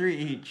 2 or 3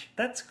 each.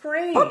 That's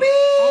great. Puppies!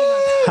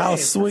 Oh, How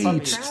that's sweet,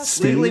 fantastic.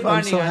 Steve.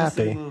 I'm so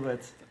happy.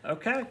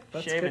 Okay,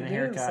 that's Shave good and news.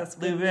 haircut. That's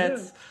good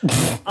Lubitz.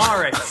 news.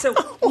 All right, so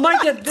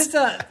Micah, this is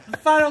a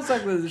final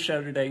segment of the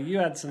show today. You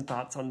had some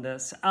thoughts on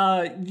this.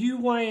 You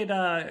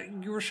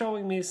were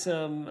showing me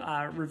some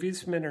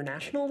reviews from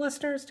international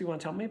listeners. Do you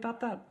want to tell me about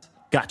that?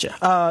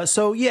 Gotcha.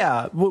 So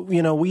yeah,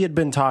 we had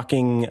been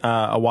talking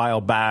a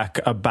while back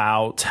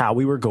about how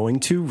we were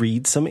going to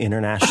read some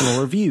international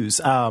reviews.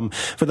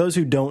 For those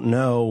who don't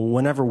know,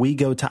 whenever we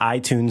go to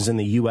iTunes in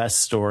the U.S.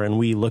 store and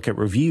we look at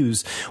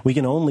reviews, we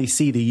can only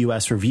see the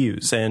U.S.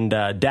 reviews, and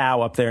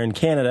Dow up there in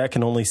Canada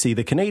can only see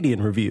the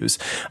Canadian reviews.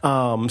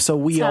 So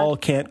we all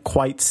can't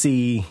quite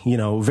see,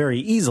 very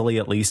easily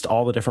at least,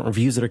 all the different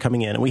reviews that are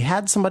coming in. And we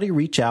had somebody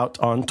reach out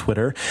on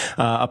Twitter.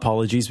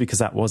 Apologies because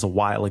that was a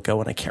while ago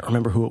and I can't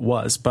remember who it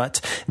was. But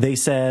they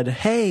said,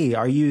 hey,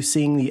 are you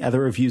seeing the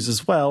other reviews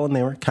as well? And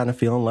they were kind of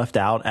feeling left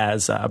out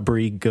as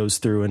Bree goes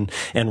through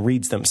and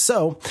reads them.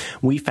 So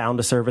we found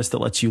a service that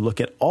lets you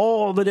look at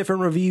all the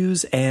different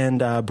reviews,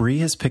 and Bree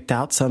has picked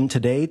out some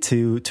today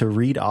to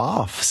read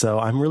off. So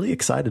I'm really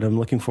excited. I'm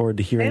looking forward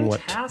to hearing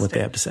what they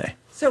have to say.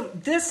 So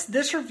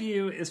this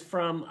review is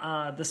from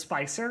the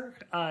Spicer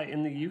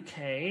in the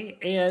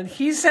UK, and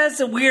he says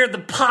that we are the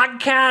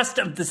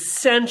podcast of the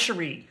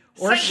century.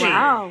 Or she.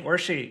 Wow. Or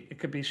she. It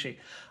could be she.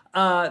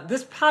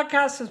 This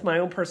podcast is my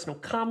own personal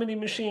comedy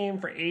machine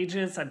for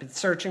ages. I've been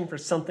searching for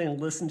something to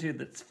listen to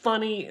that's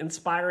funny,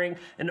 inspiring,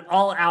 and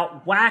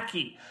all-out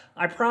wacky.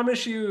 I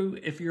promise you,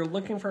 if you're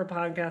looking for a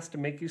podcast to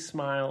make you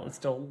smile and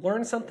still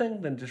learn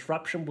something, then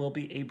Disruption will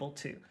be able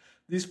to.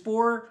 These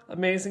four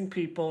amazing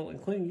people,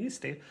 including you,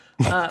 Steve,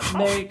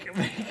 make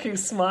you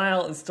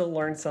smile and still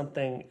learn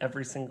something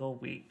every single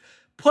week.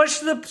 Push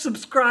the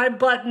subscribe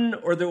button,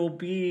 or there will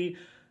be...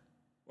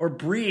 Or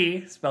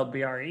Bree, spelled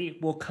B-R-E,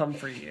 will come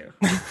for you.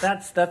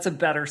 That's a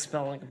better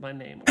spelling of my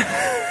name.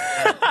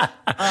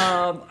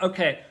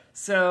 Okay,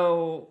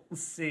 so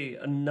let's see.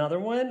 Another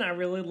one I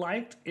really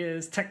liked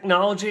is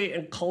Technology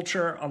and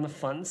Culture on the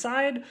Fun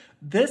Side.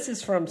 This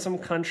is from some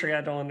country I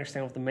don't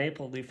understand with the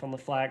maple leaf on the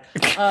flag.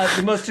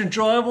 The most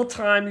enjoyable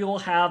time you will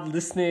have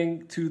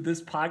listening to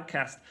this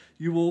podcast.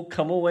 You will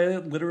come away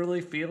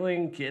literally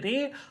feeling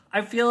giddy.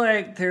 I feel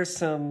like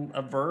there's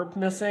a verb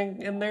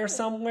missing in there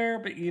somewhere,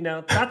 but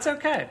that's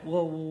okay.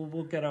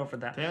 We'll get over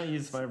that. They don't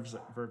use verbs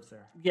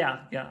there.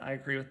 Yeah, I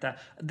agree with that.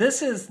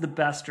 This is the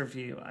best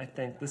review, I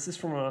think. This is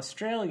from an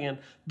Australian.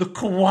 The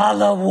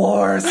Koala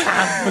Wars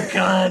have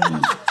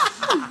begun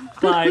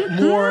by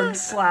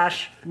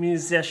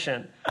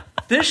Morg/musician.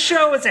 This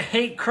show is a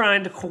hate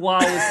crime to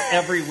koalas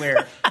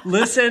everywhere.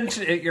 Listen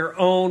at your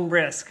own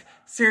risk.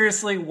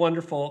 Seriously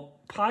wonderful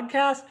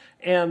podcast.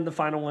 And the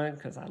final one,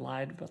 because I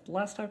lied about the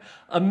last time,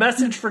 a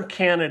message from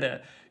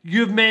Canada.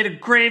 You've made a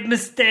grave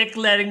mistake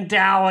letting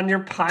Dow on your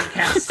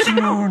podcast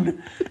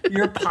soon.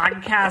 Your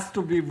podcast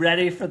will be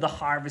ready for the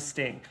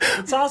harvesting.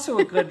 It's also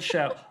a good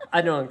show.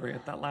 I don't agree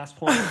with that last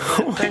point.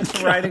 Thanks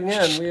for writing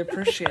in. We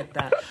appreciate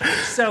that.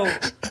 So,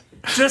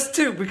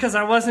 because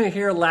I wasn't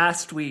here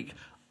last week,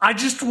 I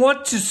just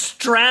want to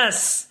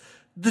stress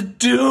the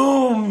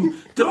doom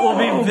that will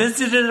be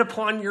visited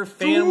upon your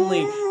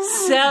family.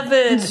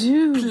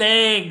 7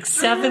 plagues,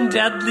 7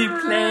 deadly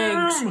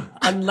plagues,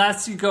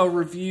 unless you go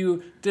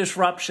review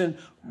Disruption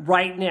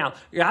right now.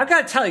 I've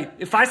got to tell you,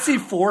 if I see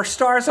 4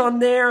 stars on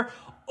there,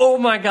 oh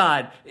my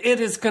God,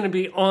 it is going to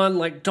be on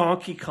like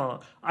Donkey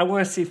Kong. I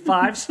want to see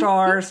 5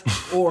 stars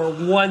or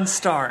 1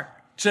 star.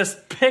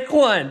 Just pick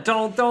one.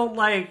 Don't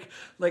like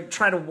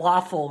try to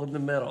waffle in the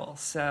middle.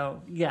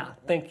 So yeah,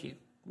 thank you.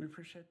 We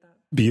appreciate that.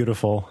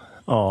 Beautiful.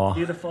 Oh,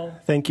 beautiful.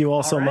 Thank you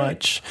all so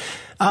much.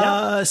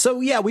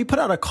 We put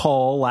out a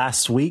call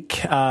last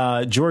week.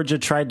 Georgia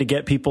tried to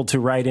get people to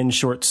write in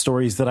short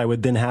stories that I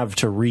would then have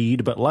to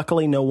read, but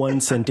luckily no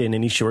one sent in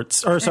any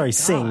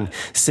sing,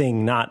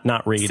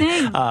 not read.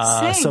 Sing.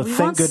 So we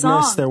thank goodness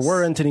songs. there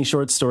weren't any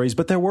short stories,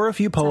 but there were a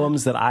few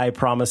poems that I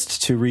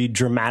promised to read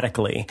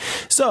dramatically.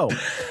 So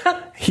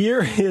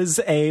here is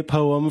a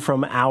poem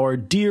from our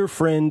dear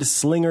friend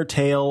Slinger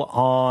Tail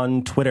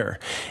on Twitter.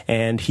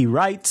 And he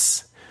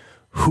writes,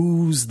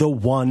 "Who's the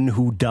one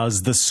who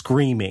does the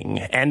screaming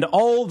and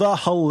all the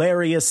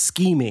hilarious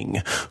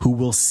scheming? Who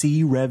will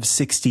see Rev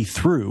 60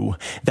 through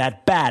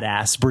that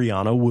badass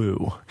Brianna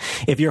Wu?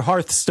 If your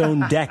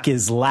Hearthstone deck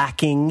is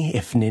lacking,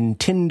 if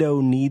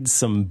Nintendo needs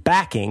some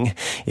backing,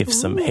 if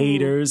some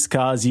haters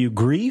cause you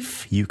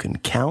grief, you can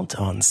count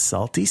on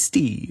Salty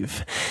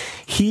Steve.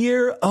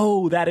 Hear,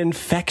 that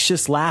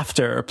infectious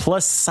laughter,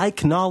 plus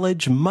psych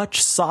knowledge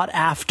much sought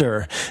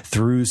after.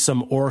 Through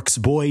some orcs,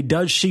 boy,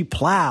 does she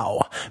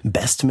plow.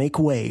 Best make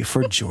way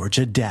for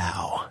Georgia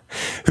Dow.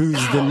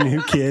 Who's the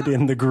new kid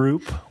in the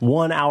group?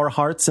 Won our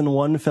hearts in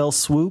one fell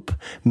swoop,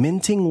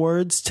 minting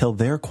words till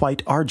they're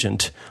quite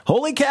argent.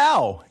 Holy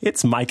cow,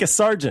 it's Micah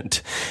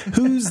Sargent.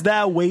 Who's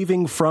that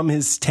waving from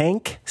his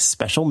tank?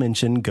 Special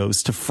mention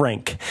goes to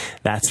Frank.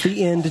 That's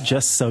the end,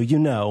 just so you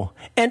know.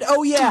 And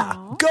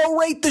go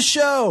rate the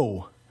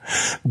show.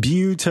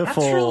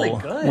 Beautiful. That's really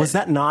good. Was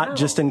that not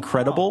just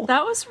incredible?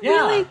 That was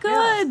really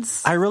good. Yeah.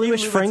 I really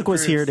wish Frank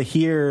was here to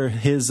hear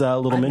his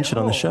little mention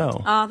on the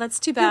show. Oh, that's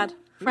too bad.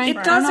 Frank, It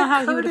I don't does know how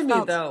he occur would to have me,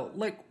 felt. though,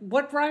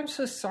 what rhymes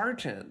with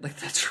sergeant?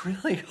 That's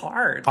really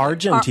hard.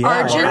 Argent, yeah.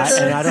 Argent.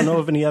 And I don't know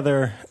of any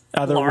other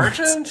words.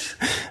 Argent?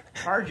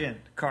 Argent.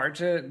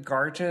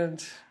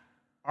 Gargent?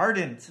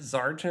 Ardent.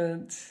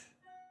 Zargent?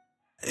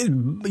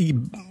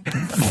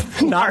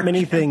 Not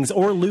many things.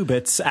 Or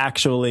Lubitz,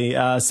 actually.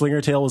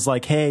 Slingertail was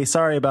like, hey,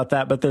 sorry about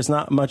that, but there's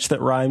not much that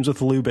rhymes with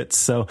Lubitz.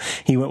 So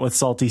he went with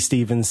Salty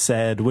Stevens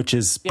Said, which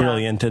is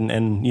brilliant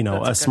and you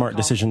know, a smart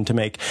decision to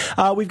make.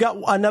 We've got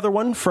another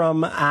one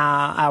from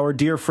our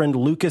dear friend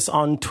Lucas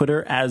on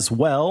Twitter as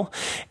well.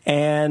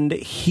 And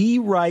he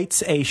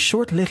writes a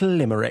short little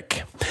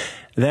limerick.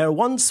 There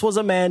once was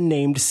a man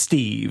named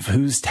Steve,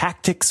 whose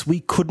tactics we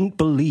couldn't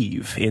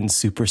believe. In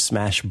Super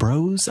Smash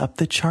Bros, up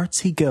the charts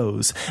he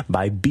goes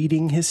by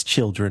beating his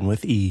children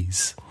with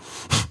ease.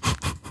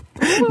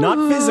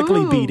 Not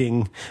physically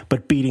beating,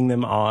 but beating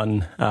them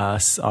on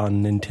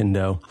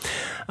Nintendo.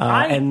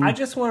 I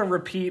just want to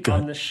repeat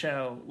on the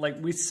show, like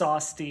we saw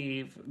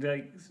Steve,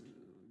 like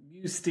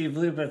you, Steve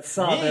Lubitz,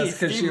 saw this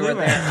because you were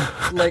there,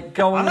 like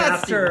going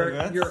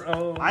after your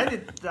own. I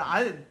did.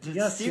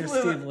 Yes, Steve you're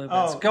Steve Lubitz.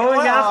 Lubitz.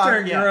 Going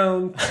after your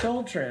own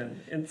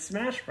children in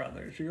Smash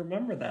Brothers. You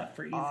remember that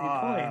for easy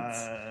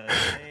points.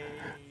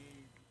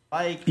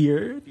 Like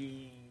you're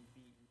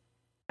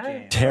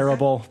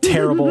terrible.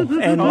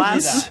 And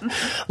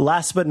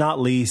last but not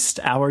least,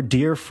 our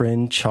dear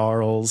friend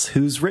Charles,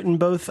 who's written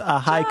both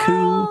a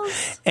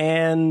haiku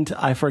and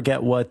I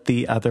forget what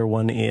the other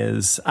one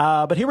is.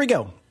 But here we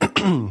go.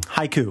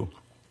 Haiku.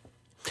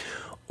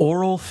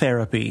 Oral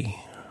therapy,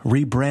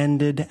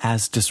 rebranded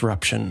as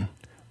disruption.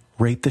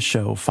 Rate the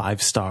show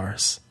 5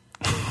 stars.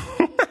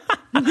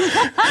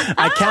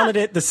 I counted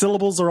it. The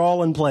syllables are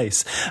all in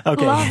place.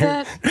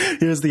 Okay,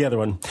 here's the other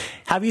one.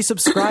 Have you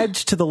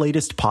subscribed to the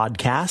latest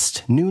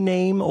podcast? New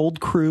name, old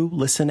crew,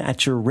 listen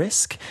at your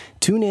risk.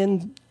 Tune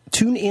in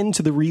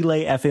to the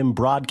Relay FM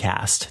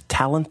broadcast,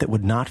 talent that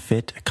would not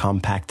fit a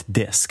compact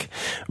disc.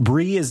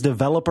 Bree is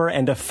developer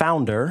and a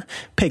founder.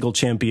 Peggle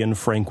champion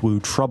Frank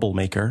Wu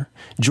troublemaker.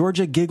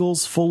 Georgia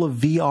giggles full of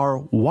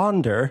VR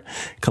wonder.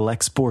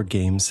 Collects board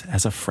games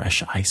as a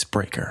fresh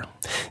icebreaker.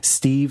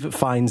 Steve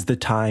finds the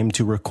time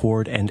to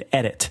record and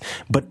edit,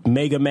 but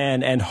Mega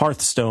Man and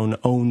Hearthstone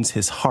owns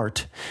his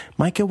heart.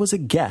 Micah was a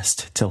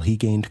guest till he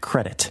gained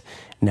credit.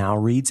 Now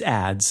reads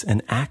ads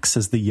and acts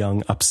as the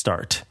young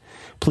upstart.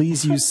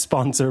 Please use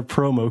sponsor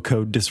promo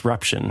code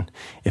DISRUPTION.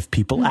 If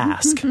people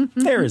ask,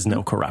 there is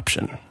no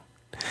corruption.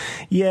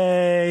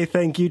 Yay,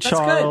 thank you,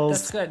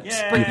 Charles. That's good.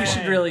 But you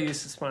should really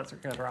use the sponsor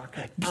code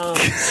ROCKET.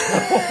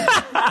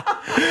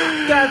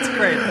 That's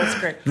great.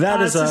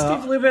 That is so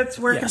Steve Lubitz,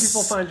 where can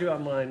people find you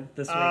online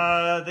this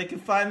week? They can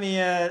find me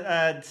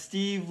at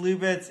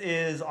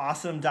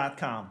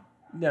stevelubitzisawesome.com.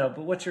 No,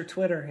 but what's your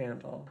Twitter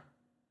handle?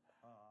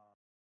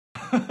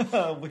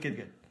 Wicked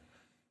good.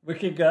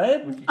 Wicked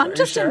good? I'm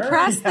just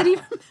impressed that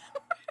even...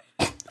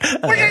 Wicked good!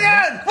 Okay.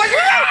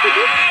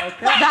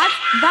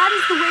 That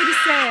is the way to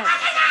say it.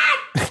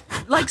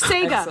 Like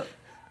Sega.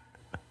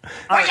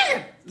 All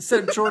right.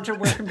 So, Georgia,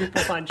 where can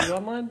people find you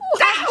online?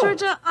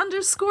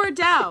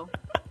 Georgia_Dow.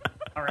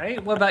 All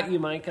right. What about you,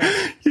 Micah?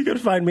 You can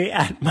find me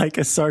at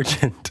Micah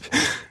Sargent.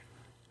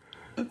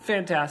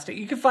 Fantastic.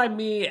 You can find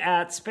me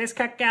at Space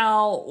Cat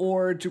Gal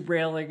or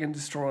derailing and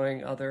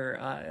destroying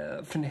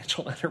other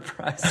financial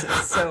enterprises.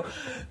 So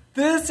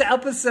this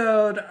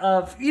episode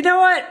of, you know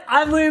what?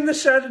 I'm leading the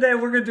show today.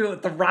 We're going to do it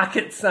with the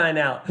rocket sign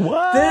out.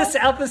 What? This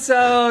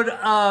episode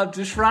of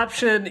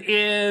Disruption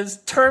is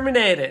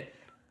terminated.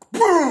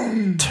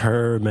 Boom!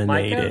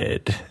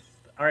 Terminated. Micah?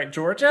 All right,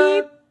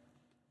 Georgia?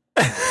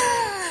 No,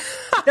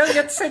 you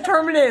have to say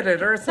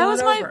terminated or it's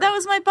not over. That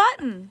was my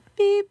button.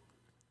 Beep.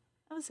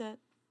 That was it.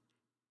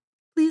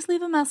 Please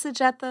leave a message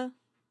at the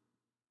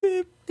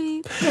beep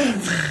beep.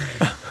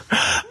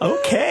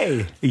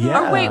 Okay.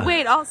 Yeah. Or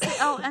wait. I'll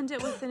end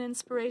it with an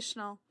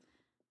inspirational.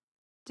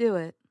 Do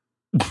it.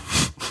 All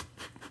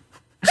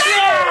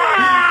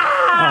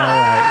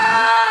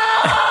right.